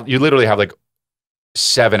 but then you literally have like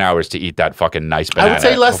 7 hours to eat that fucking nice I banana would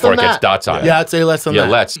say less before than it gets that. dots on it. Yeah, I'd say less than Yeah, that.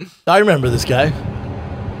 let's. I remember this guy.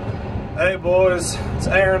 Hey boys, it's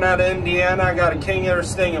Aaron out of Indiana. I got a king or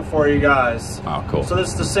sting it for you guys. Oh, cool. So this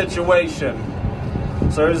is the situation.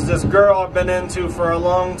 So there's this girl I've been into for a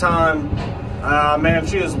long time. Man,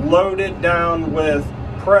 she is loaded down with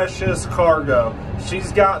precious cargo.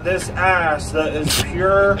 She's got this ass that is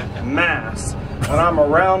pure mass. When I'm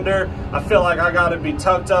around her, I feel like I gotta be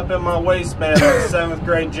tucked up in my waistband like 7th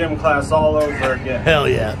grade gym class all over again. Hell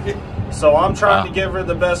yeah. So I'm trying to give her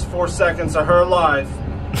the best 4 seconds of her life,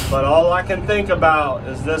 but all I can think about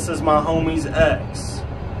is this is my homie's ex.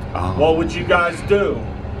 What would you guys do?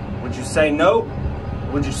 Would you say no?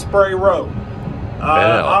 Would you spray rope?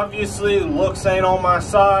 Obviously, looks ain't on my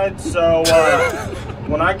side, so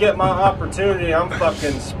when I get my opportunity, I'm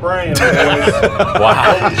fucking spraying, boys. Wow.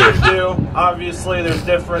 What would you do? Obviously, there's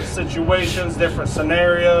different situations, different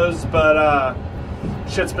scenarios, but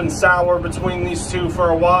shit's been sour between these two for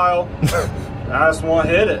a while. I just want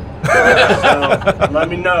to hit it. So let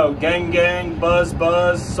me know. Gang, gang, buzz,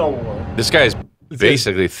 buzz, soar. This guy is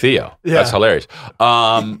basically Theo. Yeah. That's hilarious.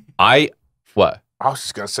 What? I was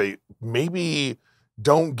just gonna say maybe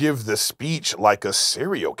don't give the speech like a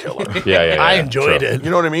serial killer. Yeah. I enjoyed it. You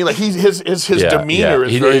know what I mean? Like his Yeah, demeanor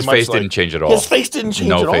is very his much face like, didn't change at all. His face didn't change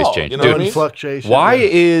No at face all. change. You know Dude, what I mean? Fluctuation.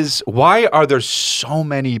 Why are there so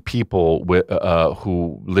many people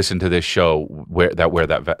who listen to this show that wear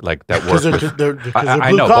that work? Because with- they're blue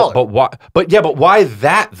I know, collar. but why? But why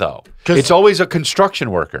that though? 'Cause- It's always a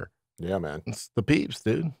construction worker. Yeah, man. It's the peeps,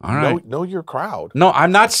 dude. All right. Know your crowd. No,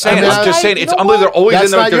 I'm not saying. I'm just saying you it's know unbelievable. They're always That's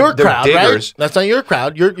in there. not They're, your they're crowd, diggers. right? That's not your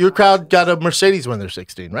crowd. Your crowd got a Mercedes when they're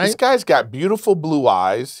 16, right? This guy's got beautiful blue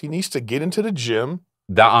eyes. He needs to get into the gym.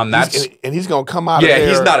 That's And he's gonna come out. yeah. of there.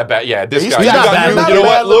 He's not a bad. Yeah, this He's guy. not You bad. He's not know a what?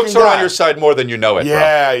 bad Looks looking are on guy. your side more than you know it.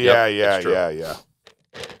 Yeah, bro. yeah, Yep, it's true. yeah.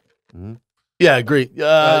 Yeah, I agree.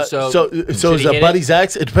 So is a buddy's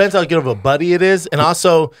ex? It depends how good of a buddy it is, and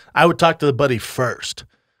also I would talk to the buddy first.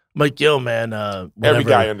 I'm like, yo, man, every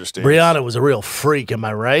guy understands. Brianna was a real freak. Am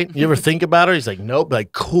I right? You ever think about her? He's like, nope.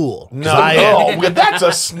 Like, cool. No, that's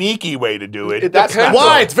a sneaky way to do it. That's not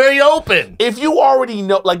why it's very open. If you already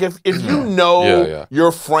know, like, if you know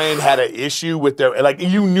your friend had an issue with their, like,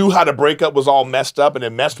 you knew how the breakup was all messed up and it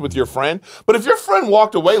messed with your friend. But if your friend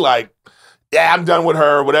walked away like, yeah, I'm done with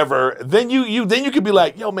her, or whatever, then you could be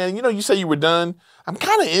like, yo, man, you say you were done. I'm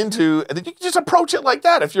kind of into, and then you can just approach it like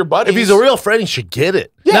that. If you're buddies, if he's a real friend, he should get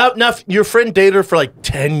it. Yeah. Now, if your friend dated her for like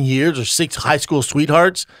 10 years or 6 high school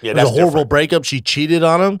sweethearts, it was a horrible breakup, she cheated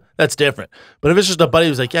on him, that's different. But if it's just a buddy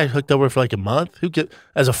who's like, yeah, I hooked up with her for like a month,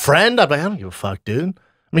 as a friend, I'm like, I don't give a fuck, dude. I mean,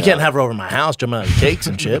 you can't have her over at my house, jumping out of cakes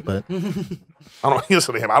and shit, but. I don't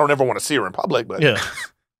listen to him. I don't ever want to see her in public, but. Yeah.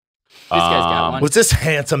 This guy's got one. What's this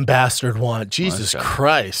handsome bastard want? Jesus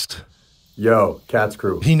Christ. Yo, Cats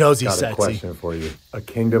Crew. He knows he's got sexy. A question for you. A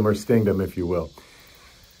kingdom or stingdom, if you will.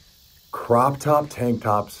 Crop top tank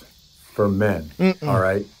tops for men. All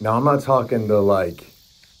right? Now, I'm not talking the,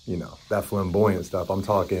 that flamboyant stuff. I'm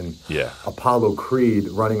talking Apollo Creed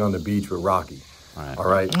running on the beach with Rocky. All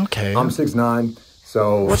right? Okay. I'm 6'9",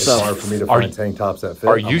 so it's hard for me to find tank tops that fit.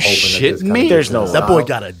 Are you shitting me? There's no that boy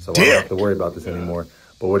got a so dick. I don't have to worry about this anymore.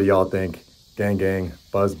 But what do y'all think? Gang, gang,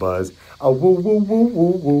 buzz, buzz. Oh, woo, woo, woo,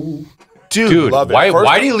 woo, woo. Dude,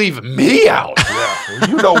 why do you leave me out? Yeah, well,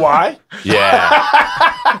 you know why? Yeah,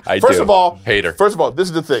 I First do. of all, hater. First of all, this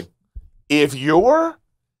is the thing. If you are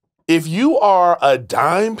a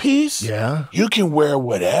dime piece, you can wear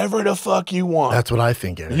whatever the fuck you want. That's what I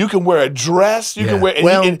think, Erik. You can wear a dress. You can wear,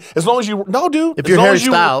 and as long as you, dude. If you're Harry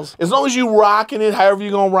Styles. As long as you rocking it, however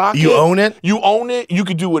you're gonna rock it. You own it. You own it. You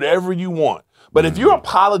can do whatever you want. But if you're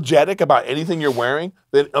apologetic about anything you're wearing,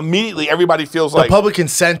 then immediately everybody feels like the public can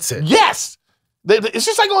sense it. Yes, it's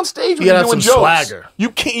just like on stage when you you're gotta doing have some jokes. swagger.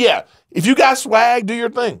 You can't. Yeah, if you got swag, do your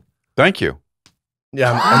thing. Thank you.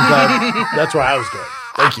 Yeah, I'm glad. That's where I was going.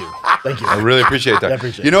 Thank you. Thank you. I really appreciate that. I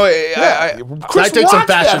appreciate you know, Chris took some rocks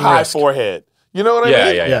that fashion high risk. forehead. You know what I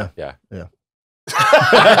mean? Yeah.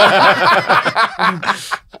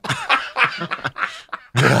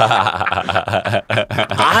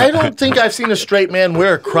 I don't think I've seen a straight man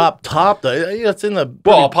wear a crop top. Though it's in the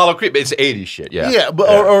Apollo Creed. It's 80s shit. Yeah. Yeah, but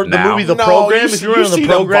or the movie The Program. If you were in the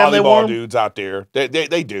program, they wore dudes out there.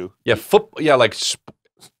 They do. Yeah,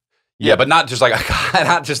 Yeah, but not just like a guy,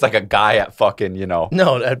 not just like a guy at fucking, No,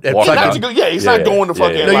 he's not going to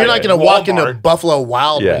fucking. No, you're not going to walk into Buffalo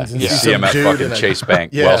Wild Wings and see him at fucking Chase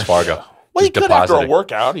Bank, Wells Fargo. Well, he could after a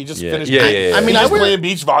workout. He just finished. I mean, he's playing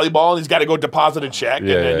beach volleyball, and he's got to go deposit a check. And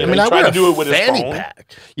then, I try to do it with his fanny phone.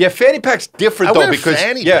 pack. Yeah, fanny pack's different though because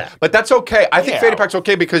pack. but that's okay. I think fanny pack's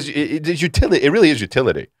okay because it's utility. It really is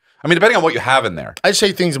utility. I mean, depending on what you have in there. I just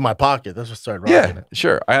say things in my pocket. That's what started rocking it.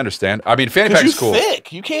 Sure. I understand. I mean, fanny pack's cool.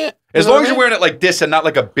 Thick. You can't. As long as you're wearing it like this and not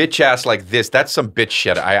like a bitch ass like this, that's some bitch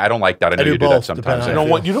shit. I don't like that. I know you do that sometimes. You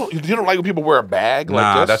don't like when people wear a bag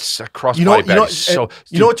like this? That's a crossbody bag.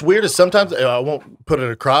 You know what's weird is sometimes I won't put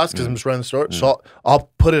it across because I'm just running the store. So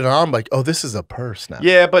I'll put it on like, oh, this is a purse now.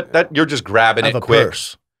 Yeah, but you're just grabbing it quick.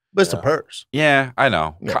 Purse. But it's a purse. Yeah, I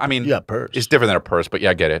know. Yeah, I mean, purse. It's different than a purse, but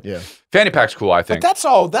I get it. Yeah. Fanny pack's cool, I think. But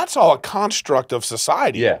that's all a construct of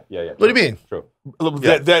society. Yeah. What do you mean? True.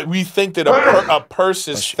 That we think that a purse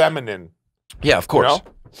is feminine. Yeah, of course.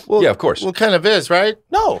 Well, yeah, of course. Well, kind of is, right?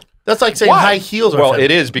 No. That's like saying high heels are feminine.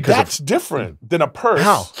 It is because that's different than a purse.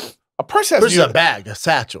 How? A purse has a bag, a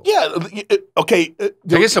satchel. Yeah. Okay. Can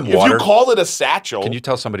I get some water? If you call it a satchel. Can you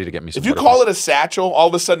tell somebody to get me some If you water, call it a satchel, all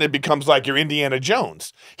of a sudden it becomes like you're Indiana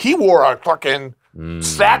Jones. He wore a fucking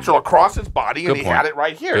satchel across his body and he had it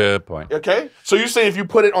right here. Good point. Okay? So you're saying if you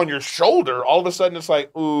put it on your shoulder, all of a sudden it's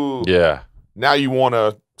like, ooh. Yeah. Now you want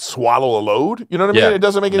to swallow a load? You know what I mean? It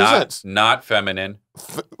doesn't make any sense. Not feminine.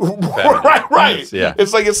 Right. Yeah.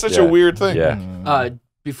 It's like it's such a weird thing. Yeah.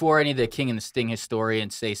 Before any of the King and the Sting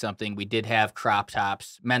historians say something, we did have crop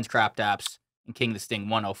tops, men's crop tops, in King of the Sting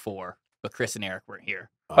 104, but Chris and Erik weren't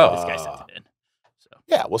here. This guy sent it in. So.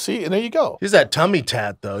 Yeah, well, see, and there you go. He's that tummy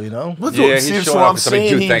tat, though, you know? He's showing off.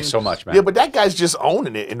 Dude, thanks so much, man. Yeah, but that guy's just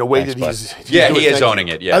owning it in the way that he's he is owning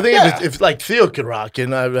it, yeah. I think if like Theo could rock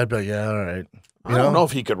it, I'd be like, yeah, all right. I don't know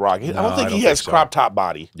if he could rock it. I don't think he has crop top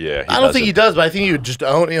body. Yeah, I don't think he does, but I think he would just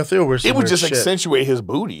own Theo. It would just accentuate his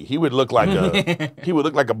booty. He would look like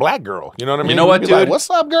a black girl. You know what I mean? You know what, dude? Like, what's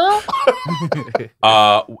up, girl?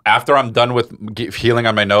 After I'm done with healing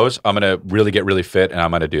on my nose, I'm gonna really get really fit, and I'm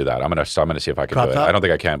gonna do that. I'm gonna see if I can do it. I don't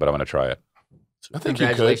think I can, but I'm gonna try it. I think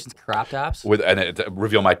congratulations, crop tops.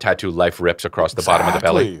 Reveal my tattoo. Life rips across the bottom of the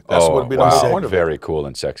belly. That's what would be the whole point of it. Very cool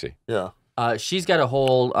and sexy. Yeah. She's got a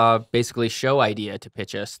whole basically show idea to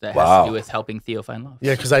pitch us that has to do with helping Theo find love.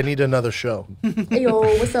 Yeah, because I need another show. Hey, yo,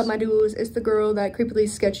 what's up, my dudes? It's the girl that creepily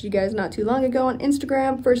sketched you guys not too long ago on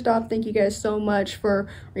Instagram. First off, thank you guys so much for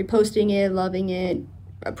reposting it, loving it,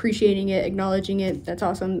 appreciating it, acknowledging it. That's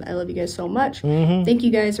awesome. I love you guys so much. Thank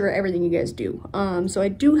you guys for everything you guys do. So I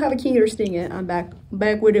do have a King or Sting It. I'm back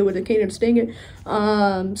with it with a King or Sting It.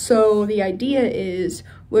 So the idea is,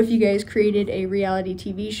 what if you guys created a reality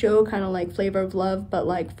TV show, kind of like Flavor of Love, but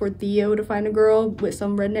like for Theo to find a girl with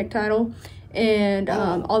some redneck title. And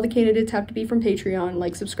all the candidates have to be from Patreon,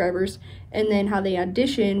 like subscribers. And then how they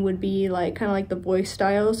audition would be like kind of like The Voice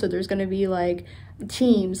style. So there's going to be like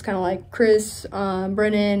teams, kind of like Chris,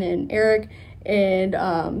 Brennan, and Erik.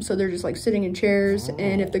 And so they're just like sitting in chairs.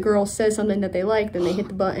 And if the girl says something that they like, then they hit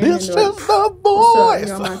the button. This and they're like, is The Voice.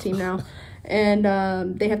 you're on my team now. And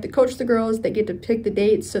they have to coach the girls. They get to pick the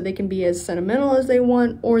dates so they can be as sentimental as they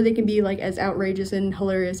want, or they can be like as outrageous and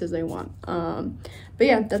hilarious as they want. But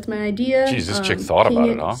yeah, that's my idea. Jeez, this chick thought about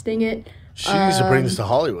it, huh? Sting It. She needs to bring this to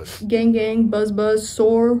Hollywood. Gang, gang, buzz, buzz,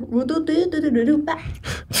 soar.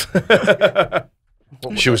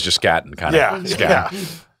 She was just scatting, kind of.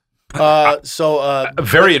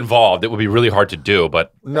 Very involved. It would be really hard to do,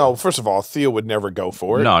 but no. First of all, Theo would never go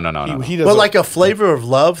for it. No. He but like a Flavor of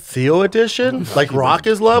Love Theo edition, like Rock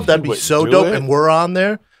is Love, that'd be so dope. And we're on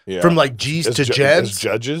there from like G's to Jeds. As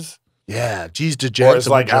judges. Yeah, G's to Jeds. Or it's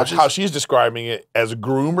like how she's describing it as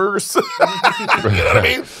groomers. You know what I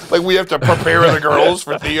mean? Like we have to prepare the girls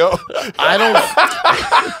for Theo.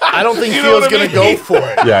 I don't think Theo's going to go for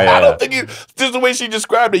it. I don't think just the way she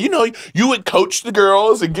described it. You know, you would coach the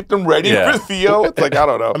girls and get them ready for Theo. It's like, I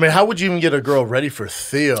don't know. I mean, how would you even get a girl ready for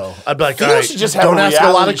Theo? I'd be like, Theo all right, should just have don't a ask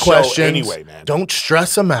a lot of reality show questions. anyway, man. Don't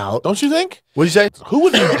stress them out. Don't you think? What do you say?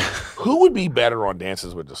 Who would be better on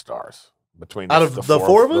Dances with the Stars? Between out of the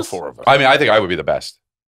four of us? I mean, I think I would be the best.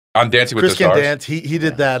 On Dancing with Chris the Stars. can dance. He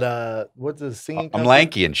did that. What's the singing? I'm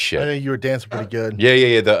lanky and I shit. know you were dancing pretty good. Yeah.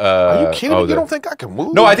 Are you kidding me? You don't think I can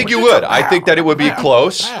move? No, I think you would. I think that it would be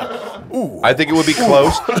close. I think it would be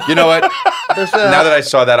close. You know what? Now that I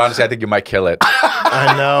saw that, honestly, I think you might kill it.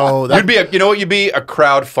 I know. You'd be you'd be a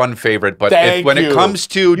crowd fun favorite, but when it comes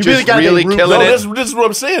to You'd just really killing it. This is what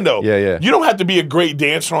I'm saying, though. Yeah. You don't have to be a great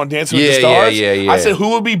dancer on Dancing with the Stars. Yeah. I said, who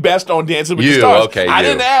would be best on Dancing with the Stars? Okay, I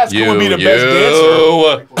didn't ask who would be the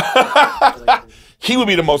best dancer. He would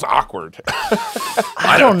be the most awkward.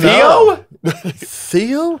 I don't know.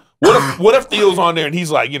 Theo? What if Theo's on there and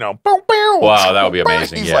he's like, wow, that would be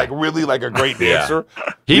amazing. He's like really like a great dancer.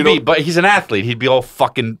 But he's an athlete. He'd be all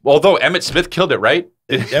fucking. Although Emmett Smith killed it, right?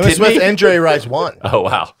 Emmett Smith and Jerry Rice won. Oh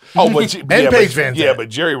wow. And Paige Van Zandt. Yeah, but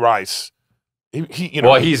Jerry Rice,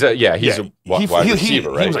 he's a wide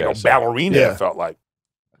receiver, right? He was like a ballerina. It felt like.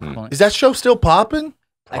 Is that show still popping?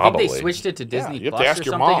 I think they switched it to Disney you have to Plus ask or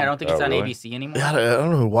your something. mom. I don't think it's on ABC anymore. Yeah, I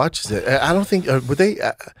don't know who watches it. I don't think would they.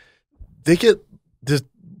 They get does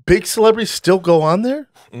big celebrities still go on there?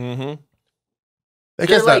 Mm-hmm.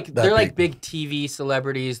 They're like big TV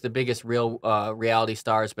celebrities, the biggest real reality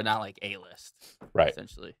stars, but not like A-list, right?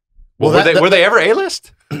 Essentially. Well, were they ever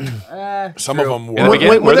A-list? Some of them were.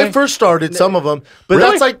 When they first started, some of them. But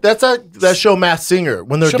that's like that show Masked Singer.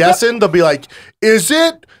 When they're guessing, they'll be like, "Is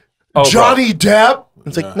it Johnny Depp?"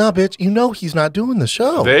 It's like, nah, bitch, he's not doing the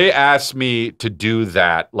show. They asked me to do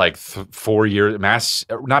that like 4 years.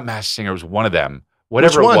 Not Masked Singer, it was one of them.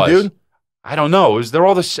 Whatever Which one, it was. Dude? I don't know. They're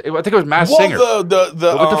all the. I think it was Masked Singer. What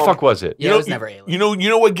the fuck was it? Yeah, it was never A-list. You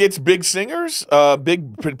know what gets big singers?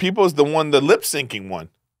 Big people is the lip syncing one.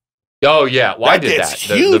 Oh yeah, well I did that.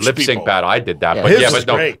 The lip sync people. battle, I did that.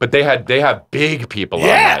 Yeah, but they have big people on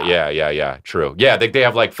that. Yeah, true. Yeah, they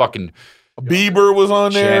have like fucking Bieber was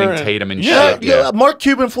on there. Channing Tatum and shit. Yeah, Mark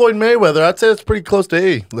Cuban, Floyd Mayweather. I'd say it's pretty close to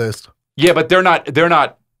A-list. Yeah, but they're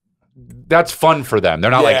not. That's fun for them. They're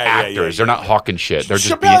not like actors. They're not hawking shit. They're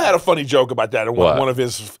just. Chappelle had a funny joke about that in one of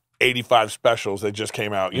his 85 specials that just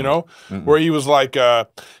came out. You know, where he was like,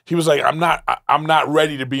 I'm not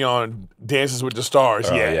ready to be on Dances with the Stars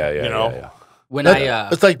yet. You know, when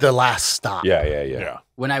it's like the last stop. Yeah.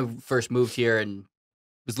 When I first moved here and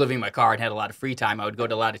was living in my car and had a lot of free time, I would go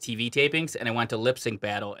to a lot of TV tapings, and I went to lip sync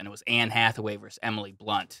battle, and it was Anne Hathaway versus Emily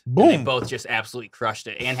Blunt. Boom! And they both just absolutely crushed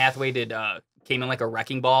it. Anne Hathaway came in like a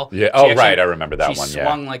wrecking ball. Yeah. Right. I remember that one. She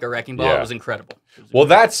swung like a wrecking ball. Yeah. It was incredible. Well,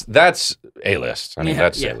 that's A-list. I mean,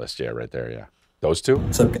 that's A-list. Yeah, right there. Yeah. Those two.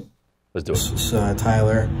 What's up? Let's do it. This is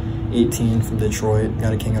Tyler, 18 from Detroit.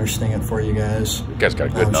 Got a King or Sting It for you guys. You guys got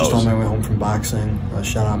a good nose. Just on my way home from boxing.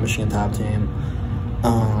 Shout out Michigan Top Team.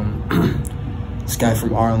 This guy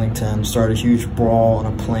from Arlington started a huge brawl on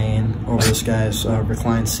a plane over this guy's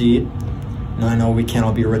reclined seat. And I know we can't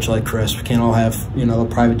all be rich like Chris. We can't all have, you know,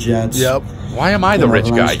 private jets. Yep. Why am I the rich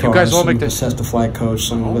guy? You guys all make this. Some of us has to fly coach.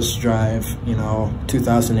 Some of us drive, you know,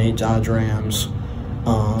 2008 Dodge Rams.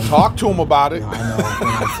 Talk to him about it. You know, I know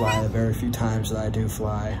when I fly, the very few times that I do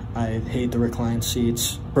fly, I hate the reclined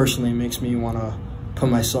seats. Personally, it makes me want to put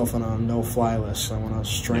myself on a no-fly list. I want to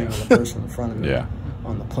strangle the person in front of me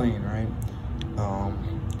on the plane, right?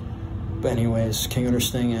 But anyways, King of the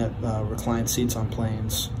Sting at reclined seats on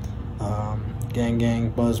planes. Gang gang,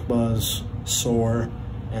 buzz buzz, soar,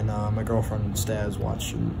 and my girlfriend's dad's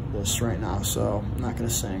watching this right now, so I'm not gonna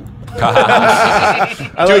sing.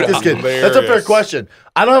 I like this kid. That's a fair question.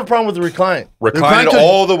 I don't have a problem with the recline. Recline it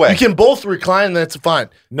all the way. You can both recline, that's fine.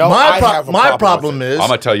 No, my problem is I'm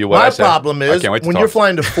gonna tell you what I said. My problem is when you're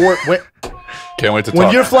flying to Fort Wayne. Can't wait to talk.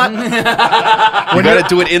 When you're flying, you gotta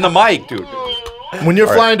do it in the mic, dude. When you're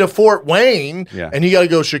flying to Fort Wayne and you got to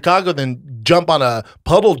go to Chicago, then jump on a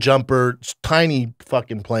puddle jumper, tiny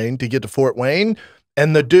fucking plane to get to Fort Wayne.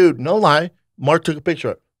 And the dude, no lie, Mark took a picture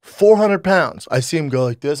of it, 400 pounds. I see him go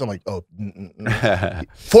like this. I'm like, oh,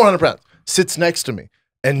 400 pounds. Sits next to me.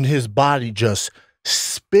 And his body just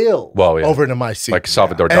spilled over into my seat. Like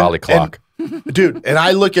Salvador Dali clock. Dude, and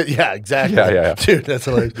I look at, exactly. Yeah. Dude, that's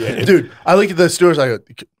hilarious. Dude, I look at the stewardess, I go,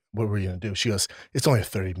 what were you going to do? She goes, it's only a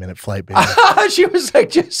 30-minute flight, baby. She was like,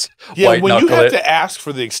 just when you have to ask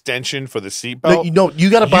for the extension for the seatbelt, no, you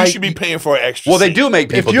got to buy. You should be paying for an extra Well, they seat. do make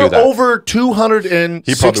people do that. If you're do over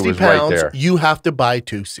 260 pounds, you have to buy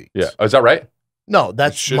 2 seats. Yeah. Oh, is that right? No,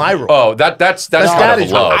 that's my rule. Oh, that's kind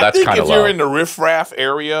of low. That's kind of low. If you're in the riffraff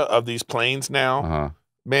area of these planes now,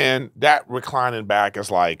 man, that reclining back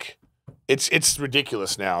is like, it's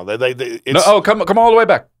ridiculous now. Come all the way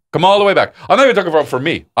back. Come all the way back. I'm not even talking about for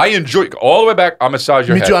me. I enjoy all the way back. I massage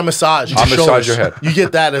your head. Me too. I massage. I massage your head. You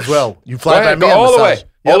get that as well. You fly by me. All the way.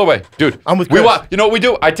 All the way, dude. I'm with Chris. You know what we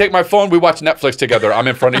do? I take my phone. We watch Netflix together. I'm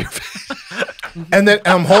in front of you. And then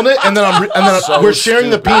I'm holding it, and then we're sharing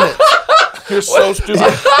the peanuts. You're so stupid.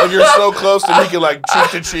 Like you're so close to making like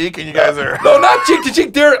cheek to cheek, and you guys are no, not cheek to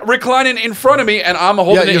cheek. They're reclining in front of me, and I'm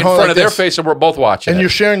holding it in front of their face, and we're both watching. And you're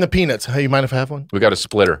sharing the peanuts. Hey, you mind if I have one? We got a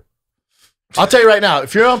splitter. I'll tell you right now,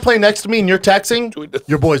 if you're on plane next to me and you're texting,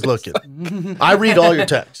 your boy's looking. I read all your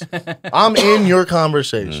texts. I'm in your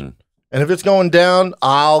conversation. And if it's going down,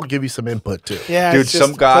 I'll give you some input too. Yeah, dude,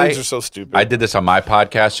 some guy. Planes are so stupid. I did this on my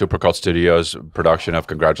podcast, Super Cult Studios production of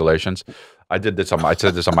Congratulations. I said this on my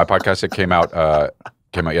podcast. It came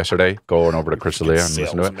out yesterday. Going over to Chris D'Elia and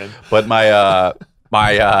listen to it. But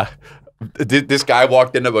this guy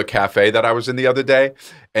walked into a cafe that I was in the other day,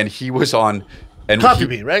 and he was on. Coffee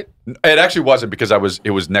bean, right? It actually wasn't because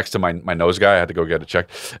it was next to my nose guy. I had to go get it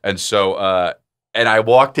checked. And so and I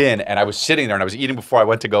walked in and I was sitting there and I was eating before I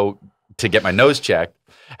went to go to get my nose checked.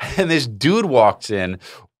 And this dude walks in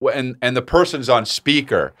and the person's on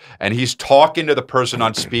speaker and he's talking to the person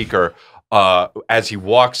on speaker as he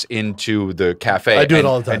walks into the cafe. I do it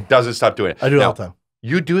all the time. And doesn't stop doing it. I do it all the time.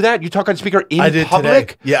 You do that? You talk on speaker in I did public?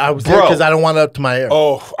 Today. Yeah, I was there because I don't want it up to my ear.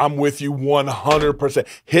 Oh, I'm with you 100%.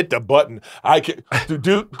 Hit the button. I can,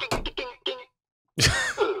 dude.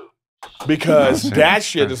 Because that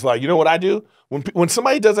shit is like, you know what I do? When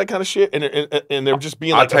somebody does that kind of shit and they're just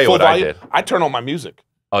being like full volume, I turn on my music.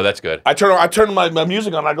 Oh, that's good. I turn my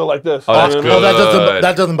music on. I go like this. Oh, that's good. Oh,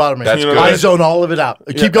 that doesn't bother me. That's good. I zone all of it out.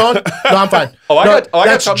 Keep going. No, I'm fine.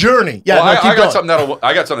 That's Journey. Yeah, I got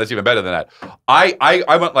something that's even better than that. I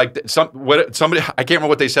went like somebody. I can't remember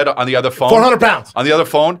what they said on the other phone. 400 pounds. On the other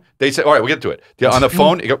phone, they said, "All right, we'll get to it." On the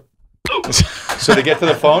phone, you go. So they get to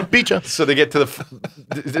the phone. Beat you. So they get to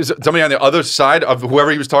somebody on the other side of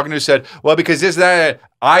whoever he was talking to said, "Well, because this, that."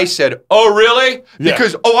 I said, "Oh, really? Yeah.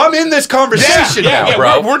 Because I'm in this conversation now,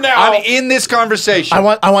 bro. We're now. I'm in this conversation. I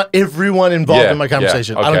want everyone involved in my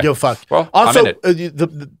conversation. Okay. I don't give a fuck. Well, also, I'm in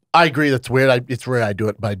it. I agree. That's weird. It's weird I do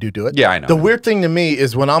it, but I do it. Yeah, I know. The weird thing to me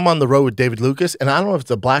is when I'm on the road with David Lucas, and I don't know if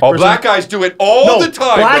it's a black Oh, person. black guys do it all the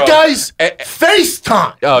time, black bro. guys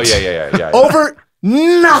FaceTime. Oh, yeah. Over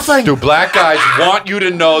nothing. Dude, black guys want you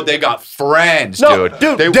to know they got friends, dude.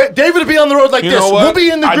 David would be on the road like You this. know what? We'll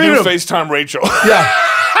be in the green room. I do FaceTime Rachel. Yeah.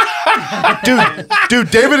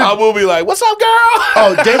 dude, David. I will be like, "What's up, girl?"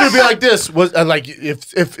 Oh, David would be like this. Like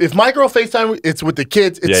if my girl FaceTime, it's with the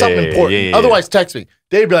kids. It's something important. Yeah. Otherwise, text me.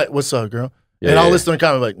 David be like, "What's up, girl?" And I'll listen to the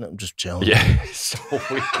comment like, "No, I'm just chilling." Yeah, so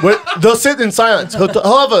weird. They'll sit in silence. He'll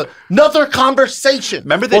have another conversation.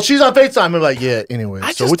 Remember that? Well, she's on FaceTime. I'm like, yeah. Anyway,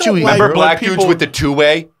 so what you eat? Remember black dudes with the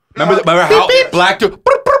two-way? Remember how black dude?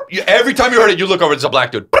 Every time you heard it, you look over, it's a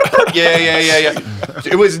black dude. Yeah.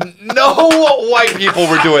 It was no white people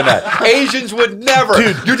were doing that. Asians would never.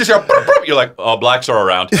 Dude, you just hear, you're like, oh, blacks are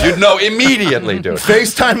around. You'd know immediately, dude.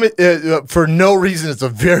 FaceTime, for no reason, it's a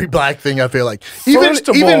very black thing, I feel like. Even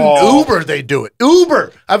Uber, they do it.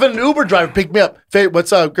 Uber. I've had an Uber driver pick me up.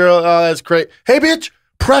 What's up, girl? Oh, that's great. Hey, bitch.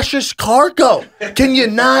 Precious cargo. Can you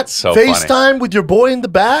not FaceTime with your boy in the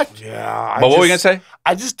back? Yeah. But what were you going to say?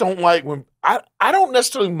 I just don't like when I don't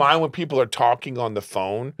necessarily mind when people are talking on the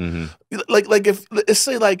phone. Like if let's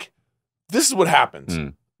say like this is what happens.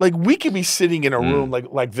 Like we could be sitting in a room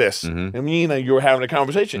like this, and me and you were having a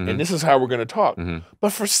conversation, and this is how we're going to talk. But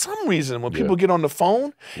for some reason, when people get on the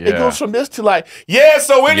phone, it goes from this to like,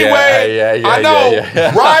 so anyway, I know,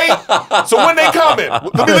 right? So when they coming?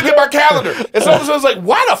 Let me look at my calendar. And someone's like,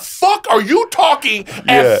 why the fuck are you talking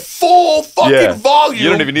at full fucking volume? You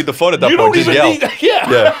don't even need the phone at that you point. Don't even yell. need,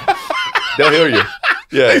 yeah. They'll hear you.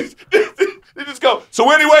 Yeah. They just go,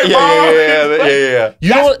 so anyway, yeah.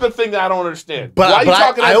 That's the thing that I don't understand. But, why are you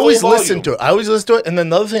talking I at always full listen volume? to it. I always listen to it. And then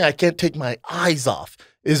the other thing I can't take my eyes off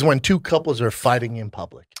is when two couples are fighting in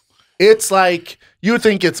public. It's like you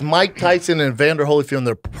think it's Mike Tyson and Evander Holyfield in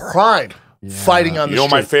their prime fighting on the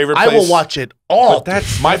street. My favorite place? I will watch it all.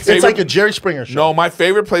 That's my favorite. It's like a Jerry Springer show. No, my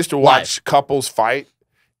favorite place to watch couples fight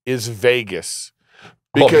is Vegas.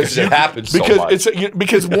 Because it happens so much.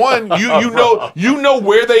 Because one, you know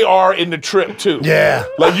where they are in the trip too. Yeah,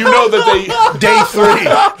 like you know that they day three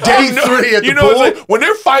at the pool. It's like when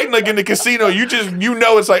they're fighting like in the casino, you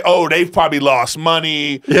know it's like, oh, they've probably lost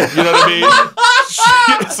money. You know what I mean?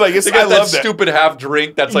 It's like they got that stupid half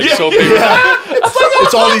drink that's like so big.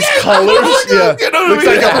 It's all these colors. You know what looks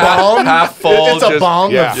I mean? like a bomb. Half full. It's a bomb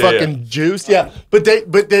of Yeah. fucking juice. Yeah, but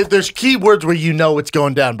there's key words where you know it's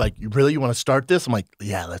going down. Like, you want to start this? I'm like,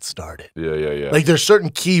 yeah, let's start it. Yeah. Like, there's certain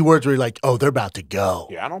key words where you're like, oh, they're about to go.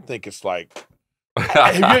 Yeah, I don't think it's like.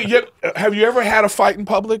 Have you ever had a fight in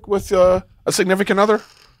public with a significant other?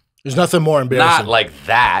 There's nothing more embarrassing. Not like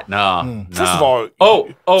that. No.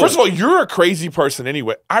 First of all, you're a crazy person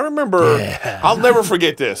anyway. I remember. I'll never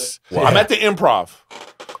forget this. I'm at the Improv,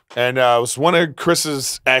 and it was one of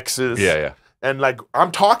Chris's exes. Yeah. And like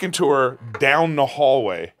I'm talking to her down the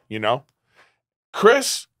hallway. You know,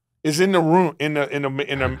 Chris is in the room in the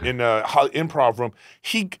improv room.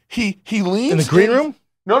 He leans in the green room.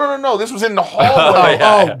 No. This was in the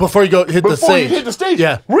hallway. Before you hit the stage. You hit the stage.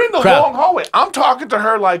 Yeah. We're in the long hallway. I'm talking to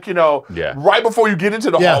her like, right before you get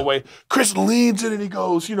into the hallway. Chris leans in and he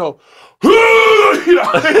goes, he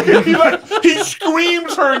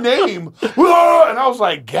screams her name. And I was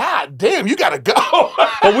like, God damn, you gotta go.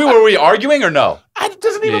 But were we arguing or no? It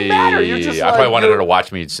doesn't even matter. You're just I probably wanted her to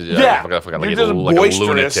watch me. you're just like a boisterous.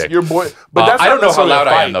 lunatic. You're but that's I don't know how loud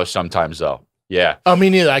I am fight. though sometimes though. Yeah. Oh, me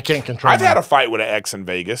neither. I can't control. I've had a fight with an ex in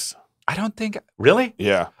Vegas. I don't think really.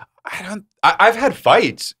 Yeah. I've had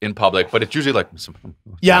fights in public, but it's usually like.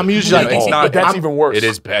 Yeah, I'm usually like, it's not. But that's even worse. It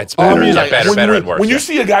is bad. It's better. Better and worse. When you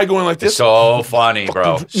see a guy going like this, it's so funny,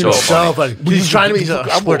 bro. So funny. He's trying to be.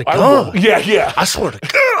 I swear to God. Yeah. I swear to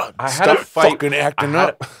God. I had a fight. Fucking acting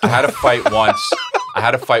up. I had a fight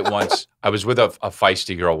once. I was with a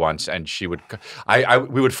feisty girl once, and she would.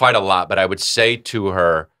 We would fight a lot, but I would say to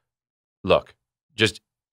her, "Look, just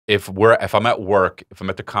if I'm at work, if I'm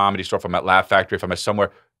at the Comedy Store, if I'm at Laugh Factory, if I'm at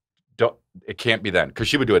somewhere, it can't be then," because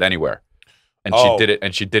she would do it anywhere. And she did it.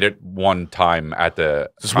 And she did it one time at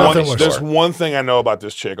the. There's one thing I know about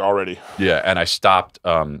this chick already. Yeah, and I stopped.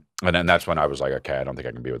 And then that's when I was like, okay, I don't think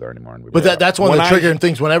I can be with her anymore. And but that's one of the triggering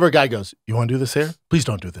things. Whenever a guy goes, "You want to do this here? Please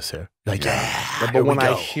don't do this here." Like, but when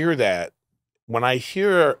I hear that,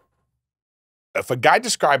 if a guy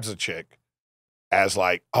describes a chick as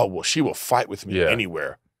like, "Oh well, she will fight with me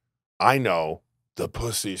anywhere," I know. The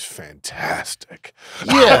pussy's fantastic.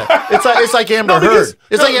 Yeah, it's like Amber Heard.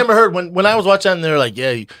 It's like Amber Heard. When I was watching that, and they're like,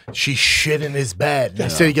 "Yeah, she shit in his bed." They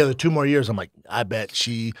stay together 2 more years. I'm like, I bet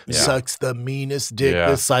she sucks the meanest dick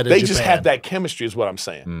this side of Japan. They just have that chemistry, is what I'm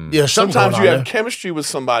saying. Yeah, sometimes you have chemistry with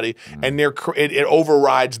somebody, and it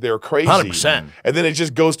overrides their crazy. 100%. And then it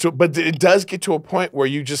just goes to, but it does get to a point where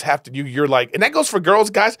you just have to. You're like, and that goes for girls,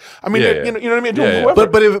 guys. I mean, you know what I mean. Whoever.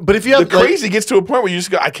 But if you have the crazy gets to a point where you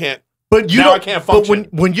just go, I can't. But I can't function.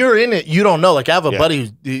 But when you're in it, you don't know. Like, I have a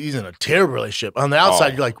buddy he's in a terrible relationship. On the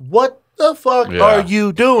outside, you're like, "What the fuck are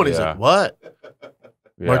you doing?" He's like, "What?"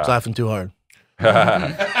 Mark's laughing too hard.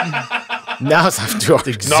 Now it's laughing too hard.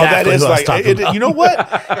 Exactly. No, that is like, you know what?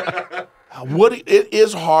 It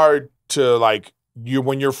is hard to like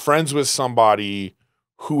when you're friends with somebody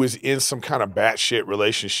who is in some kind of batshit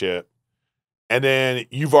relationship, and then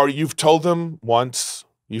you've told them once,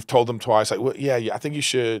 you've told them twice, like, well, yeah, I think you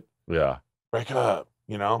should. Yeah. Break up.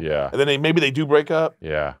 You know? Yeah. And then maybe they do break up.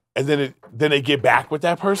 Yeah. And then they get back with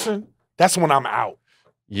that person. That's when I'm out.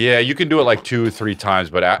 Yeah, you can do it like 2 or 3 times,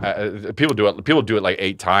 but people do it. People do it like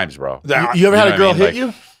 8 times, bro. You ever had a girl hit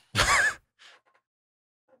you?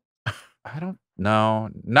 I don't. No,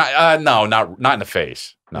 not in the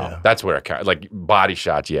face. No, that's where it counts. Like body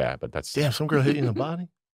shots, yeah, but that's damn. Some girl hit you in the body.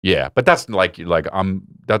 Yeah, but that's like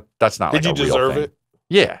that's not. Did like you a real deserve thing. it?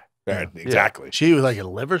 Yeah, exactly. She was like a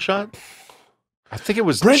liver shot. I think it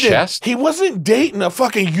was Brendan, chest. he wasn't dating a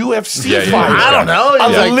fucking UFC Yeah, fighter. I don't know. A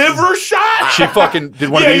Like, liver shot? She fucking did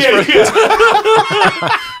one of these.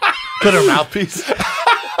 Put her mouthpiece.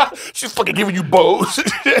 She's fucking giving you bows.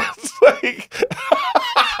 It's like,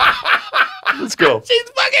 let's go. She's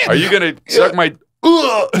fucking. Are you gonna suck my?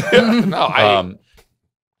 No,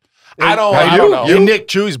 I don't know. Your Nick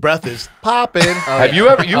Chew's breath is popping. Have you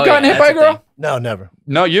ever gotten hit by a girl? No, never.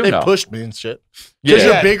 No, They know. pushed me and shit. Yeah. Because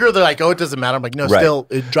you're bigger, they're like, oh, it doesn't matter. I'm like, no, Right. still,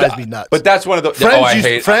 it drives me nuts. But that's one of the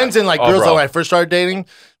Friends and like girls that bro. when I first started dating,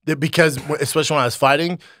 because especially when I was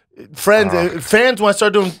fighting, fans when I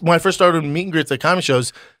first started doing meet and greets at comedy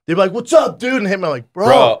shows, they'd be like, "What's up, dude?" And hit me. I'm like,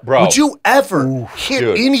 bro, would you ever hit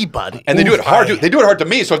anybody? And they do it hard. They do it hard to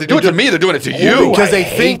me. So if they do it to me, they're doing it to you because they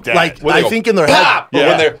think like I think in their pop, head. But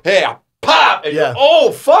when they're pop, and you're,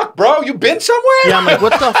 oh fuck, bro, you been somewhere? Yeah, I'm like,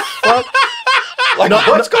 what the fuck? Like,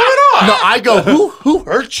 what's going on? No, I go, who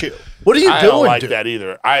hurt you? What are you doing? I don't like dude? that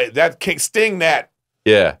either. That can't sting that.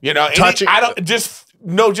 Yeah, you know, touching. I don't just.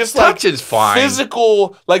 No, just like touching's fine.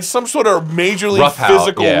 Physical, like some sort of majorly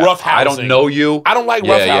physical yeah. rough housing. I don't know you. I don't like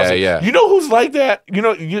rough housing. Yeah. You know who's like that? You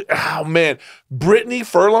know, oh man, Brittany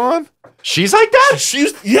Furlan. She's like that.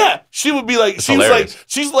 She would be like It's she's hilarious.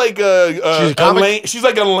 like Elaine. She's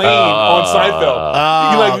like Elaine on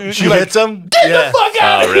Seinfeld. She hits him. Get the fuck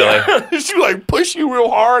out of really? here! She like push you real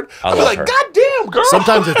hard. I'd be love like, her. God damn, girl.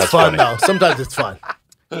 Sometimes it's fun though. Sometimes it's fun.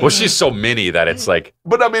 Well, she's so mini that it's like.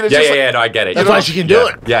 But I mean, it's yeah, just yeah, like, yeah. No, I get it. That's why she can do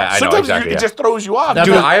it. Yeah, I know sometimes exactly. it just throws you off.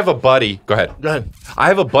 Dude, I have a buddy. Go ahead. Go ahead. I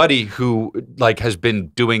have a buddy who like has been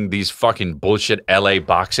doing these fucking bullshit LA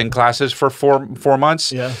boxing classes for four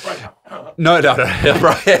months. Yeah. No,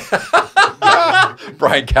 Brian.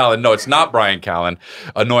 Brian Callen. No, it's not Brian Callen.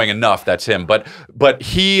 Annoying enough, that's him. But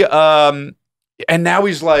he and now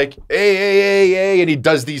he's like, hey, and he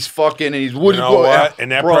does these fucking, and he's you know what? In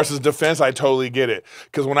that person's defense, I totally get it.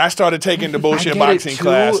 Because when I started taking the bullshit boxing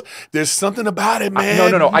class, there's something about it,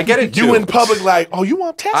 man. No, I get it too. You in public, like, oh, you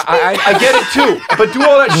want to test me? I get it too. But do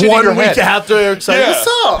all that shit in your head. 1 week after, Eric's like, what's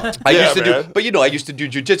up? I used to do, but I used to do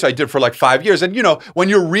jujitsu. I did for like 5 years, and when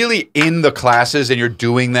you're really in the classes and you're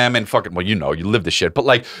doing them and fucking, you live the shit. But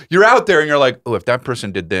like, you're out there and you're like, oh, if that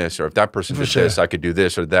person did this, or if that person did this, I could do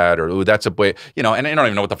this or that, or oh, that's a way, and I don't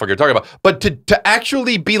even know what the fuck you're talking about. But to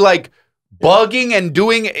actually be like bugging and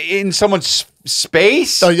doing in someone's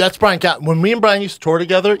space. Oh, that's Brian Callen. When me and Brian used to tour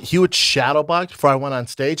together, he would shadow box before I went on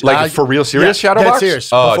stage. Like for real serious shadow box?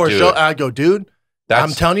 Serious. Oh, before dude. a show, I go, dude.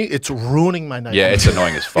 I'm telling you, it's ruining my night. Yeah, it's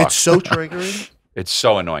annoying as fuck. It's so triggering. It's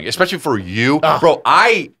so annoying, especially for you, bro.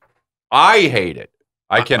 I hate it.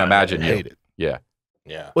 I can't imagine you. Hate it. Yeah.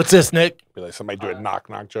 Yeah. What's this, Nick? Be like somebody doing knock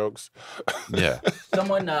jokes. Yeah.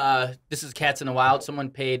 Someone, this is Cats in the Wild. Someone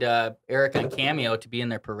paid Erik on Cameo to be in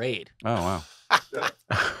their parade. Oh wow.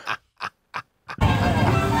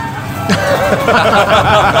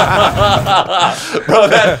 Bro,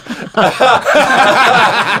 that's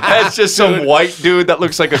just some white dude that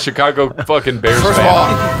looks like a Chicago fucking Bears First fan. of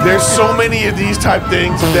all, there's so many of these type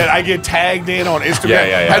things that I get tagged in on Instagram.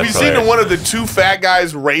 Yeah, Have you seen the one of the two fat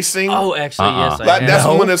guys racing? Oh, actually, yes. That's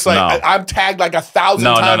the one that's like, I'm tagged like 1,000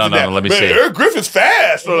 times. No, let me see it. Eric Griffin's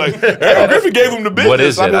fast. Or like, Eric Griffin gave him the business. What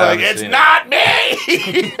is it? I'd be I like, haven't it's seen not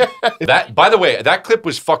me. That, by the way, that clip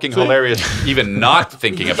was fucking hilarious. Even not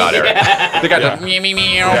thinking about Eric. They got the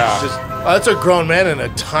meow. That's a grown man in a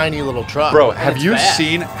tiny little truck. Bro, have you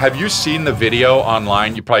seen the video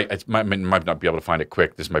online? You probably might not be able to find it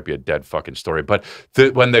quick. This might be a dead fucking story. But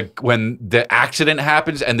when the accident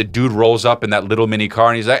happens and the dude rolls up in that little mini car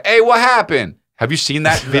and he's like, "Hey, what happened?" Have you seen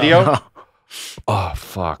that video? No. Oh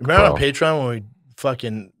fuck! Remember bro. on Patreon when we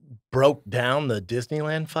fucking broke down the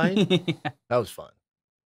Disneyland fight? That was fun.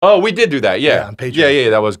 Oh, we did do that. Yeah, on Patreon. Yeah,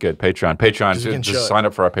 that was good. Patreon. You can Just show sign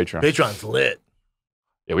up for our Patreon. Patreon's lit.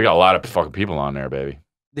 Yeah, we got a lot of fucking people on there, baby.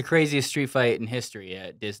 The craziest street fight in history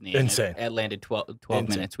at Disney. Insane. It landed 12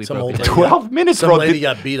 minutes. We Some broke old it lady down. 12 minutes, Some bro. lady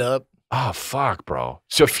got beat up. Oh fuck, bro.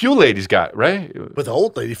 So a few ladies got right. But the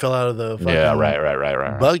old lady fell out of the fucking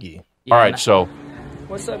right. buggy. Yeah, All right, so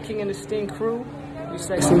What's up, King of the Sting crew? You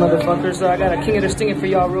sexy motherfuckers. I got a King of the Sting for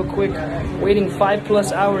y'all real quick. Waiting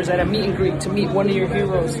 5+ hours at a meet and greet to meet one of your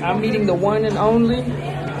heroes. I'm meeting the one and only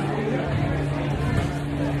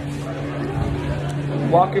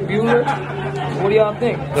Walker Bueller. What do y'all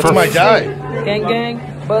think? That's my guy. Gang,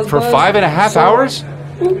 gang, buzz, For buzz. 5.5 hours?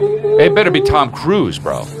 It better be Tom Cruise,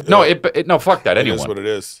 bro. No, no, fuck that. Anyone. That's what it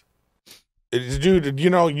is. Dude, you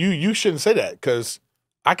know, you shouldn't say that because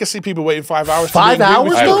I can see people waiting 5 hours. 5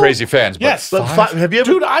 hours? I have crazy fans. But Yes. But have you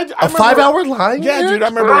ever? Dude, I a 5 hour line? Yeah, dude, I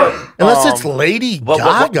remember. Unless it's Lady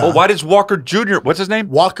Gaga. Well, why does Walker Jr. What's his name?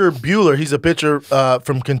 Walker Bueller. He's a pitcher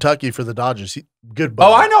from Kentucky for the Dodgers. Good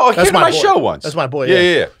buddy. Oh, I know. He That's came to my boy. show once. That's my boy.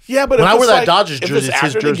 Yeah. Yeah, but when if I wear it's that like, Dodgers if jersey, it's it's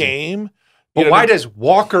his after the jersey. game. But why does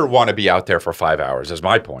Walker want to be out there for 5 hours? Is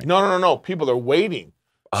my point. No. People are waiting.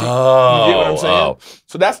 See, Oh, you get what I'm saying? oh.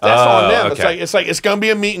 So that's on them. okay. It's like it's gonna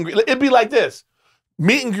be a meet and greet. It'd be like this: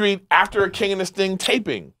 meet and greet after a King and the Sting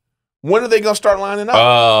taping. When are they gonna start lining up?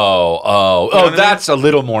 That's a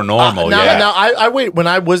little more normal. Now, I wait. When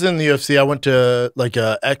I was in the UFC, I went to like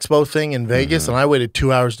a expo thing in Vegas, and I waited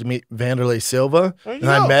 2 hours to meet Vanderlei Silva, and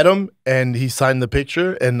I met him, and he signed the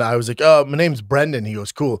picture, and I was like, "Oh, my name's Brendan." He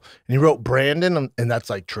goes, "Cool," and he wrote Brandon, and that's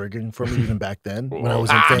like triggering for me even back then when I was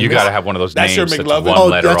in Vegas. You got to have one of those That's names your that's McLovin? one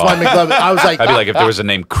letter that's off. my McLovin. I was like, I'd be like if there was a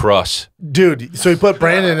name Cruss. dude. So he put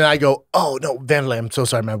Brandon, and I go, "Oh no, Vanderlei, I'm so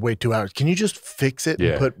sorry, man. Wait 2 hours. Can you just fix it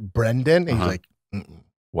and put Brendan?" And he's like,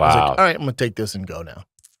 Wow. I was like, all right, I'm gonna take this and go now.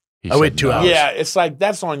 He I wait said 2 no. hours. Yeah, it's like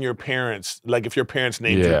that's on your parents. Like if your parents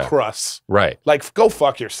named you Cruss, Right. like go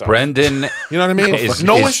fuck yourself. Brendan. You know what I mean?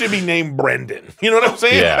 No one should be named Brendan. You know what I'm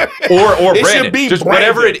saying? Yeah. Or it Brandon. should be Just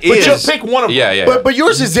Brandon. whatever it But is. just pick one of them. Yeah. But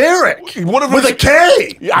yours is Erik One of with them a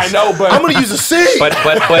K. Yeah, I know, but I'm gonna use a C. But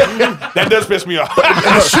that does piss me off.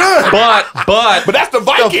 Sure. But that's the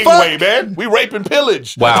Viking way, man. We rape and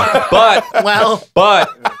pillage. Wow. But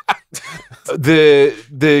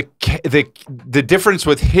the difference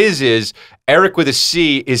with his is Erik with a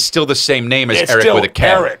C is still the same name as It's Erik still with a K.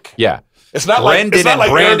 Erik. Yeah. It's not Brendan it's not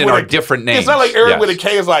and Brandon Erik are with a- different names. It's not like Erik Yes. with a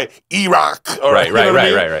K is like Erock. Or, Right, you know what I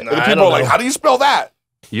mean? right. And the people are like, how do you spell that?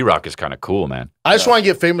 E-Rock is kind of cool, man. I just want to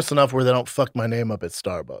get famous enough where they don't fuck my name up at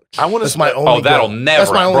Starbucks. I want to. That's my only. that'll goal. never.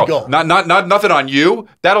 That's my only bro, goal. Not nothing on you.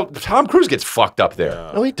 Tom Cruise gets fucked up there.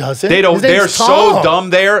 No, he doesn't. They don't. His They're name's so Tom. dumb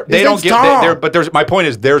there. They His don't name's get. Tom. But there's my point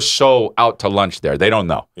is they're so out to lunch there. They don't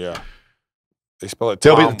know. Yeah. They spell it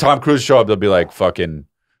They'll Tom. be Tom Cruise show up. They'll be like fucking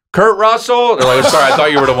Kurt Russell. They're like, sorry, I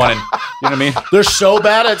thought you were the one. You know what I mean? They're so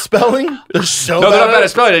bad at spelling. They're so No, bad. they're not bad at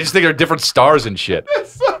spelling. I just think they're different stars and shit.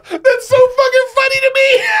 That's so fucking funny to me.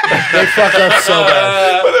 They fuck up so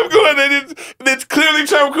bad. But I'm going. It's clearly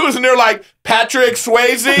Tom Cruise, and they're like Patrick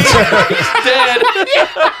Swayze. He's dead.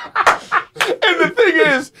 And the thing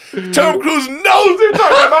is, Tom Cruise knows they're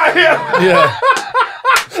talking about him. Yeah.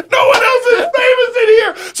 No one else is famous in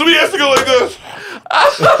here, so he has to go like this.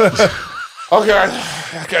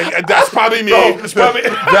 Okay, that's probably me. It's probably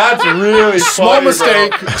That's really Small funny,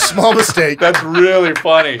 mistake. bro. Small mistake. That's really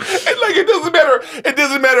funny. And like it doesn't matter. It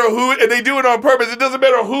doesn't matter who, and they do it on purpose. It doesn't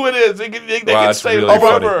matter who it is. They can Wow, say that's really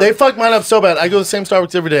whatever. They fuck mine up so bad. I go to the same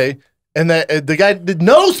Starbucks every day, and the guy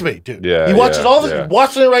knows me, dude. Yeah, he watches yeah, all this. yeah.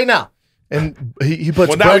 Watching it right now, and he puts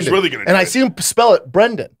Well, now Brendan, he's really gonna and do I it. see him spell it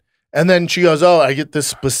Brendan, and then she goes, "Oh, I get this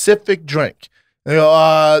specific drink." And I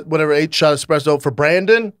go, whatever, 8-shot espresso for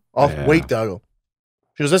Brandon. I'll wait. There. I go.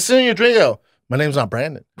 She goes, "That's in your drink." I go, "My name's not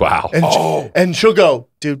Brandon." Wow. And she'll go,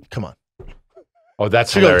 "Dude, come on." Oh,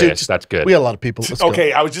 that's She'll go, hilarious. "Dude, That's good. We got a lot of people. Let's go."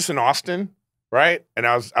 Okay, I was just in Austin, right? And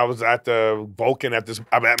I was at the Vulcan at this.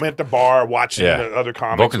 I'm at the bar watching Yeah. the other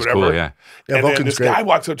comics, Vulcan's whatever. cool, yeah. Yeah, And Vulcan's then this great. guy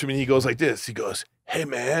walks up to me and he goes like this. He goes, "Hey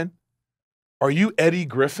man, are you Eddie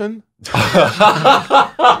Griffin?"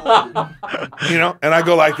 You know, and I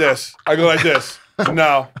go like this.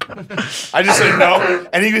 No. I just said no.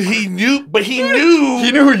 And he knew, but he knew.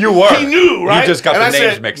 He knew who you were. He knew, right? You just got and the I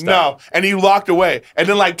names said, mixed no. up. And he walked away. And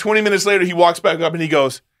then like 20 minutes later, he walks back up and he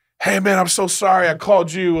goes, "Hey man, I'm so sorry I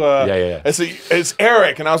called you." Yeah. It's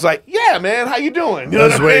Erik. And I was like, "Yeah, man, how you doing?" You know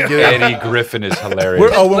That's what I mean? way good. Eddie Griffin is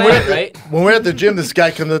hilarious. When we're at the gym, this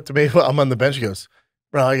guy comes up to me. I'm on the bench. He goes,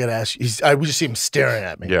 "Bro, I gotta ask you." We just see him staring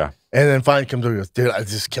at me. Yeah. And then finally comes over. He goes, "Dude, I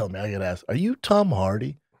just killed me. I gotta ask, are you Tom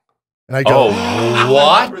Hardy?" And I go, Oh,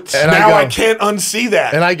 what? And now I go, can't unsee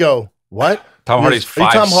that. And I go, "What?" Tom Hardy's Are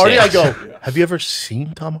you Tom Hardy? 5'6". I go, "Have you ever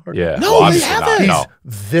seen Tom Hardy?" Yeah. No, Well, we obviously haven't. not, no.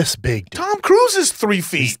 He's this big, dude. Tom Cruise is 3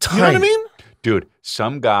 feet. You know what I tiny. mean? Dude,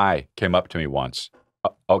 some guy came up to me once.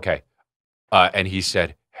 And he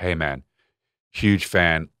said, "Hey, man, huge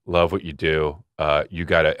fan. Love what you do. You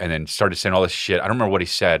got to," and then started saying all this shit. I don't remember what he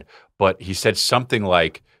said, but he said something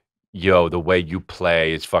like, "Yo, the way you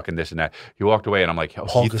play is fucking this and that." He walked away, and I'm like,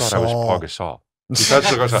 Paul he thought I was Gasol. Paul Gasol. He thought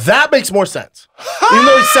Paul Gasol. That makes more sense. Even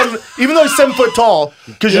though he's 7 foot tall,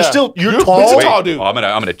 because Yeah. you're You're tall. a tall dude. I'm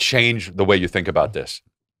gonna change the way you think about this.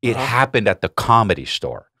 It happened at the Comedy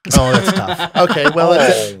Store. Oh, that's tough. Okay, well,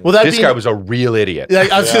 this guy was a real idiot. Yeah,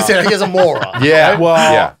 I was gonna say he's a moron. Yeah, Well,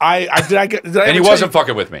 yeah. and he wasn't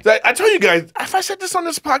fucking with me. I told you guys, if I said this on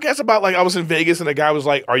this podcast about like I was in Vegas and the guy was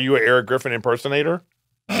like, "Are you an Eric Griffin impersonator?"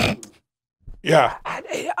 Yeah,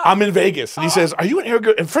 I'm in Vegas, and he says, "Are you an Eric?"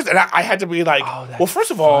 And I had to be like, "Well, first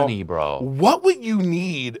of all, funny, bro. What would you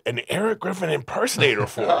need an Eric Griffin impersonator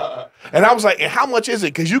for?" And I was like, "And how much is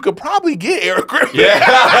it? Because you could probably get Eric Griffin."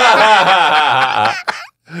 Yeah.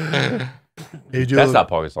 That's not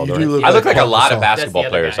Paul Gasol. I look like a lot of basketball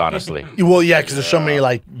players, honestly. Well, yeah, because there's so many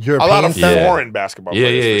like European, a lot of foreign basketball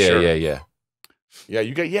players. Yeah. Yeah,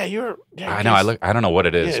 you got. Yeah, you're. Yeah, I know. I don't know what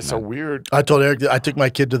it is. Yeah, it's a weird. I told Eric that I took my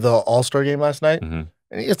kid to the All-Star game last night, and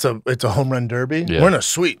it's a home run derby. Yeah. We're in a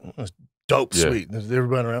suite, dope suite. There's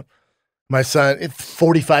everybody around. My son, it's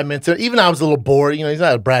 45 minutes. Even I was a little bored. You know, he's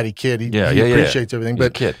not a bratty kid. He appreciates everything. He's a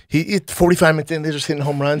But kid. It's 45 minutes in, they're just hitting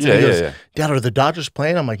home runs. And he goes, Dad, are the Dodgers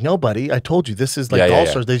playing? I'm like, no, buddy. I told you this is like the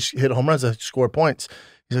All-Stars. They just hit home runs, they score points.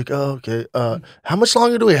 He's like, oh, okay. How much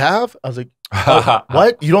longer do we have? I was like,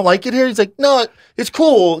 what? You don't like it here? He's like, no, it's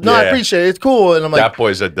cool. No, I appreciate it. It's cool. And I'm like, that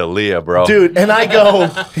boy's a Dalia, bro. Dude, and I go,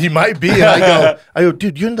 he might be. And I go,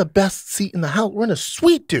 dude, you're in the best seat in the house. We're in a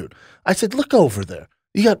suite, dude. I said, look over there.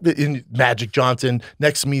 You got Magic Johnson.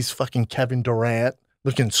 Next to me is fucking Kevin Durant,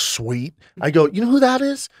 looking sweet. I go, you know who that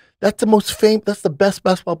is? That's the most famous, that's the best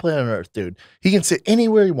basketball player on earth, dude. He can sit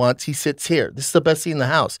anywhere he wants. He sits here. This is the best seat in the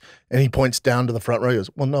house. And he points down to the front row. He goes,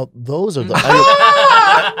 well, no, those are the.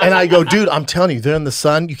 And I go, dude, I'm telling you, they're in the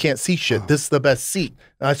sun. You can't see shit. This is the best seat.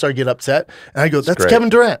 And I start to get upset. And I go, that's Kevin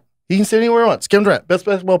Durant. He can sit anywhere he wants. Kevin Durant, best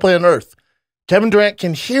basketball player on earth. Kevin Durant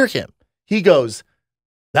can hear him. He goes,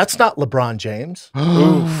 that's not LeBron James.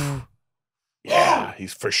 Oof. Yeah,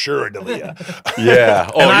 he's for sure a Dalia. Yeah.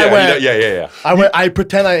 Oh, yeah. I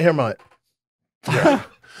pretend I hear him. Yeah.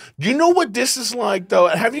 You know what this is like, though?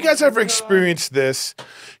 Have you guys ever experienced this?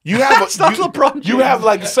 You have LeBron James. You have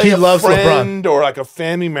like, say, a friend or like a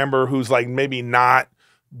family member who's like maybe not.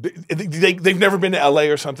 They've never been to LA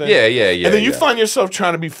or something. Yeah. And then you find yourself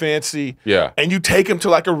trying to be fancy. Yeah. And you take them to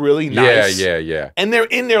like a really nice. Yeah. And they're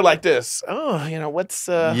in there like this. Oh, you know, what's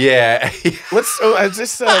what's is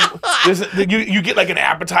this you get like an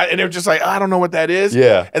appetite and they're just like, I don't know what that is.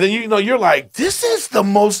 Yeah. And then you're like, this is the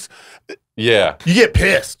most. Yeah. You get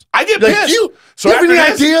pissed. I get pissed. So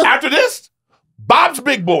after this, Bob's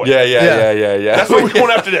Big Boy. Yeah. That's what we're going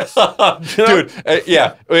after this. Dude,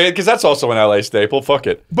 because that's also an LA staple. Fuck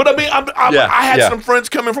it. But I mean, I had some friends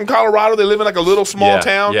coming from Colorado. They live in like a little small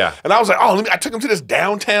town. Yeah. And I was like, I took them to this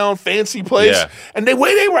downtown fancy place. Yeah. And the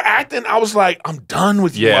way they were acting, I was like, I'm done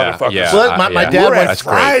with you motherfuckers. Yeah. Well, my dad went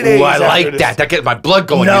Fridays. Ooh, I like that. That gets my blood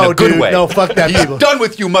going in a good way. No, fuck that. He's done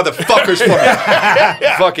with you motherfuckers for me.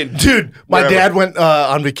 Fucking dude. My dad went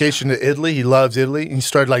on vacation to Italy. He loves Italy. And he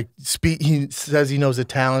started like he says he knows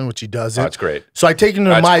Italian, which he doesn't. Oh, that's great. So I take him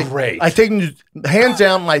to I take him to, hands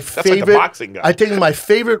down, my favorite. Like the boxing guy. I take him to my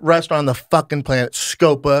favorite restaurant on the fucking planet,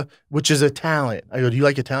 Scopa, which is Italian. I go, do you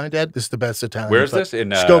like Italian, Dad? This is the best Italian. Where's this? In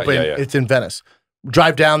Scopa. It's in Venice.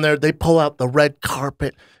 Drive down there. They pull out the red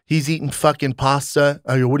carpet. He's eating fucking pasta.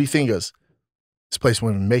 I go, what do you think? He goes, this place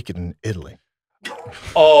wouldn't make it in Italy.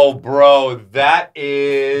 Oh, bro, that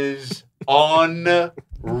is unreal,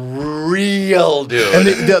 dude. And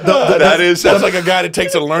that's like a guy that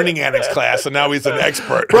takes a learning annex class and now he's an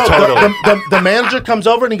expert. Bro, the manager comes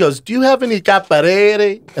over and he goes, do you have any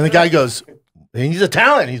caparere? And the guy goes, and he's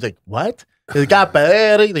Italian. He's like, what? The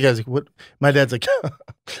caparere. The guy's like, what? My dad's like,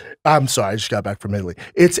 I'm sorry, I just got back from Italy.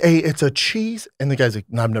 It's a cheese. And the guy's like,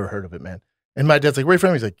 no, I've never heard of it, man. And my dad's like, where are you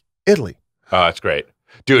from? He's like, Italy. Oh, that's great.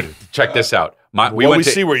 Dude, check this out. We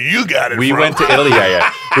see where you got it We from. went to Italy,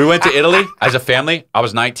 We went to Italy as a family. I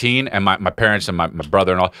was 19, and my parents and my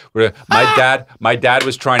brother and all. My dad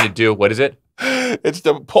was trying to do, what is it? It's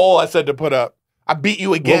the poll I said to put up. I beat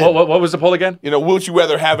you again. What was the poll again? You know, would you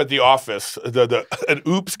rather have at the office an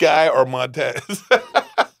oops guy or Montez?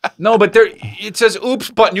 No, but it says oops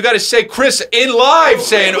button. You got to say Chris in live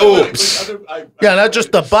saying oops. Yeah, not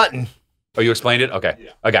just the button. Oh, you explained it? Okay.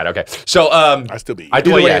 Yeah. I got it. Okay. So I still beat you. I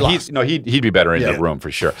do. Yeah, he'd be better in the room for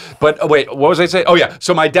sure. But wait, what was I saying? Oh yeah.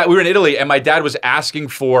 So we were in Italy, and my dad was asking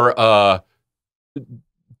for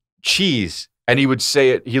cheese, and he would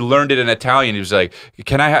say it. He learned it in Italian. He was like,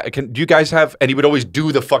 do you guys have? And he would always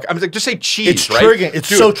do the fuck. I was like, just say cheese. It's right? triggering. It's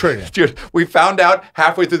so triggering, dude. We found out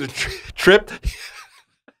halfway through the trip.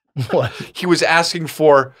 What? He was asking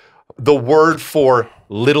for the word for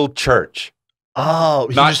little church. Oh,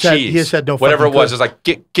 not cheese. He just had no whatever it fucking was. cook. It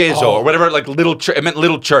was like Gizzo or whatever. Like it meant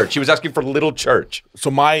little church. He was asking for little church. So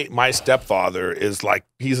my stepfather is like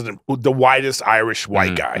he's the whitest Irish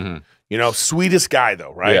white guy. You know, sweetest guy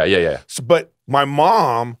though, right? Yeah. So, but my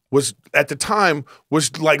mom was at the time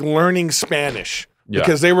was like learning Spanish.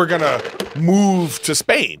 Because they were gonna move to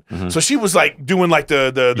Spain, so she was like doing like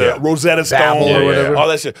the Rosetta Stone or whatever, all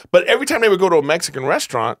that shit. But every time they would go to a Mexican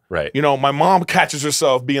restaurant, you know, my mom catches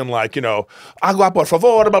herself being like, you know, agua por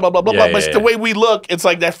favor, blah blah blah blah. But it's the way we look, it's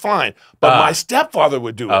like that's fine. But my stepfather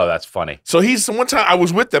would do it. Oh, that's funny. So one time I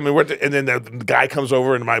was with them, and then the guy comes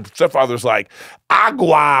over, and my stepfather's like,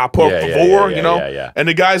 agua por favor, you know, and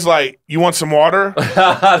the guy's like, you want some water?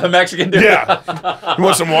 The Mexican dude, you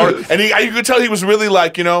want some water? And you could tell he was really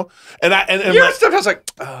like, you know, and your stuff. I was like,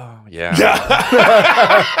 oh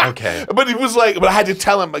yeah, okay. But he was like, but I had to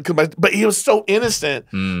tell him, but he was so innocent.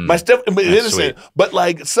 My innocent, sweet. but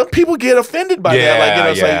like some people get offended by that. Like, you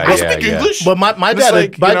know, it's like, speak English. But my dad,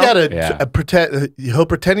 like, he'll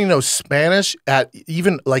pretend he knows Spanish at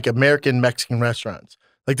even like American Mexican restaurants.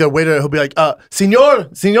 Like the waiter, he'll be like, "Senor."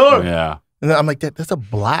 Yeah. And then I'm like, that's a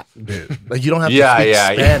black dude. Like, you don't have to speak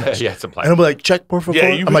Spanish. Yeah, it's a black. And I'll be like, check, por favor.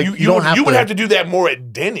 Yeah, I'm like, you don't have you to. would have to do that more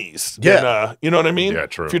at Denny's. Than, you know what I mean? Yeah,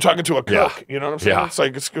 true. If you're talking to a cook, you know what I'm saying? Yeah. It's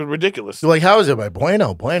like, it's ridiculous. They're like, how is it? Like,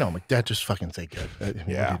 bueno. I'm like, Dad, just fucking say good.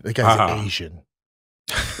 Yeah. That guy's Asian.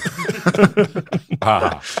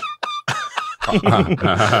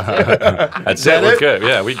 That's it. We're good.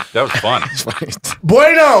 Yeah, that was fun.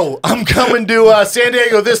 Bueno, I'm coming to San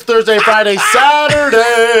Diego this Thursday, Friday,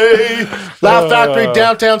 Saturday. Laugh Factory,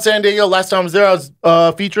 downtown San Diego. Last time I was there, I was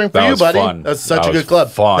featuring for you, buddy. Fun. That's such a good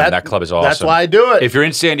club. club. Fun. That club is awesome. That's why I do it. If you're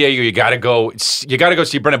in San Diego, you gotta go. You gotta go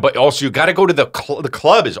see Brennan, but also you gotta go to the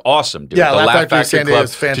club. Is awesome, dude. Yeah, the Laugh Factory San Diego Club.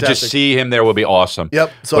 is fantastic. To just see him there will be awesome.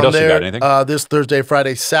 Yep. So what I'm else there you got? Anything? This Thursday,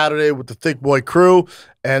 Friday, Saturday with the Thick Boy crew.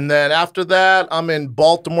 And then after that, I'm in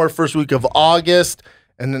Baltimore first week of August.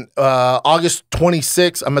 And then August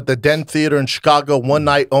 26th, I'm at the Den Theater in Chicago, one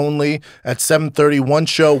night only at 7:30. One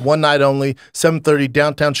show, one night only, 7:30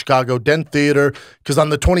 downtown Chicago, Den Theater. Because on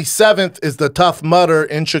the 27th is the Tough Mudder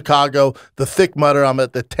in Chicago, the Thick Mudder. I'm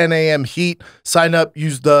at the 10 a.m. Heat. Sign up,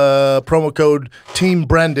 use the promo code Team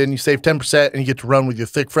Brendan. You save 10% and you get to run with your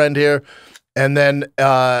thick friend here. And then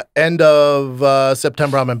end of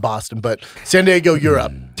September, I'm in Boston. But San Diego,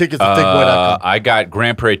 Europe. Tickets at thickboy.com. I got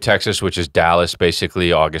Grand Prairie, Texas, which is Dallas,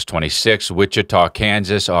 basically August 26th. Wichita,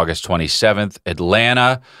 Kansas, August 27th.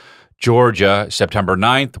 Atlanta, Georgia, September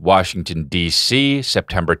 9th. Washington, D.C.,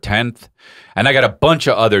 September 10th. And I got a bunch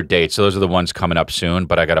of other dates. So those are the ones coming up soon.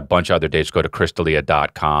 But I got a bunch of other dates. Go to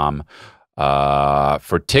crystalia.com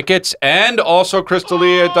for tickets. And also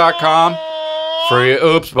crystalia.com for your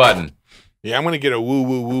oops button. Yeah, I'm going to get a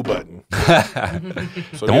woo button.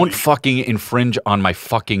 So Don't fucking infringe on my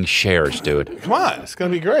fucking shares, dude. Come on, it's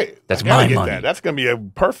going to be great. That's my money. That. That's going to be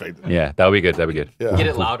perfect. Yeah, that'll be good. That'll be good. Yeah. Get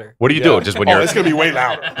it louder. What do you do? Just when you're. It's going to be way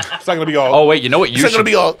louder. It's not going to be all. Oh wait, you know what? It's not going to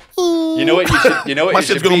be all. You know what? You should. You know what? My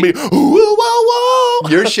shit's going to be. Whoa, whoa.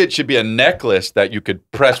 Your shit should be a necklace that you could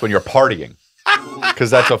press when you're partying, because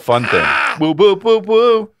that's a fun thing. Woo, woo, woo,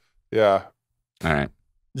 woo. Yeah. All right.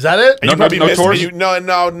 Is that it? No tours?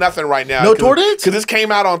 No, nothing right now. No tour dates? Because this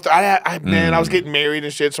came out on. I was getting married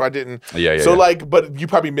and shit, so I didn't. Yeah. Like, but you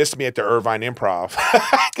probably missed me at the Irvine Improv.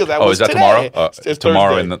 Is that today. tomorrow? It's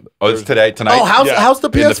tomorrow. Thursday. It's today, tonight. Oh, how's the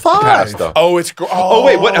PS5?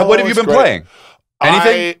 Wait, what have you been playing?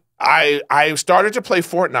 Anything? I started to play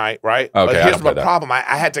Fortnite, right? Okay, but here's my problem. I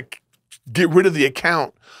had to get rid of the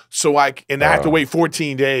account, I have to wait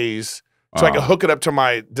 14 days. So I can hook it up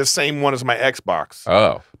to the same one as my Xbox.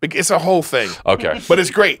 Oh. It's a whole thing. Okay. But it's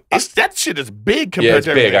great. That shit is big compared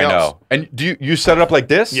to everything else. I know. And do you set it up like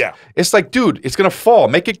this? Yeah. It's like, dude, it's going to fall.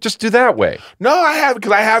 Make it just do that way. No, I have it in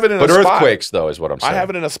a spot. But earthquakes, though, is what I'm saying. I have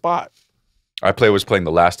it in a spot. I was playing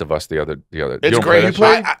The Last of Us the other. It's great. You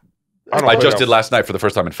play? I just did last night for the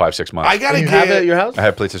first time in 5-6 months. I got to get have it at your house? I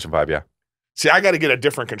have PlayStation 5, yeah. See, I got to get a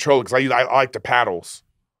different controller because I like the paddles.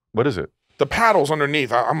 What is it? The paddles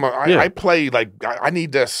underneath. I play like I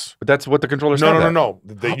need this. But that's what the controller's No. I know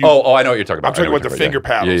what you're talking about. I'm talking about the finger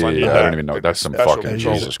paddles. Yeah, I don't even know. That's some fucking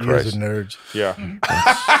Jesus Christ. Nerds. Yeah.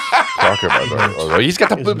 Talking about that. He's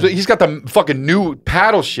got the fucking new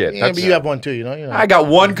paddle shit. Yeah, but you have one too, you know. I got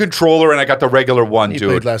one controller and I got the regular one, You dude.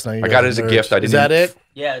 played last night. I got it as a gift. Is that it?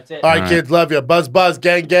 Yeah, that's it. All right, kids, love you. Buzz, buzz,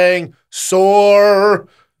 gang, gang, soar.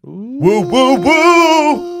 Woo, woo,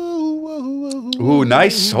 woo. Ooh,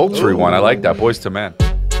 nice sultry one. I like that. Boys to Men.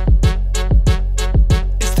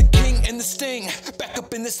 It's the king and the sting. Back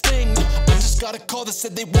up in this thing. I just got a call that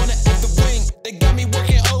said they want it at the wing. They got me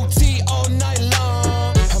working OT all night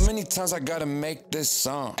long. How many times I gotta make this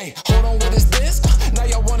song. Hey, hold on, what is this? Now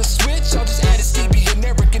y'all wanna switch? Y'all just added Stevie and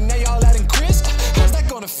Erik and now y'all adding Chris. How's that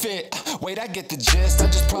gonna fit? Wait, I get the gist. I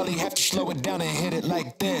just probably have to slow it down and hit it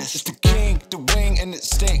like this. It's the king, the wing, and the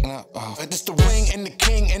sting. It's the wing and the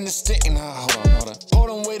king and the sting. Hold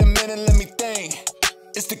on, wait a minute, let me think.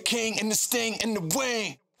 It's the king and the sting and the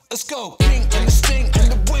wing. Let's go, king and the sting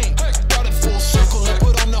and the wing. Brought it full circle and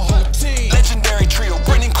put on the whole team. Legendary trio,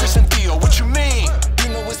 Brendan, Chris, and Theo. What you mean? You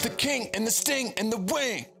know it's the king and the sting and the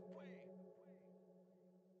wing.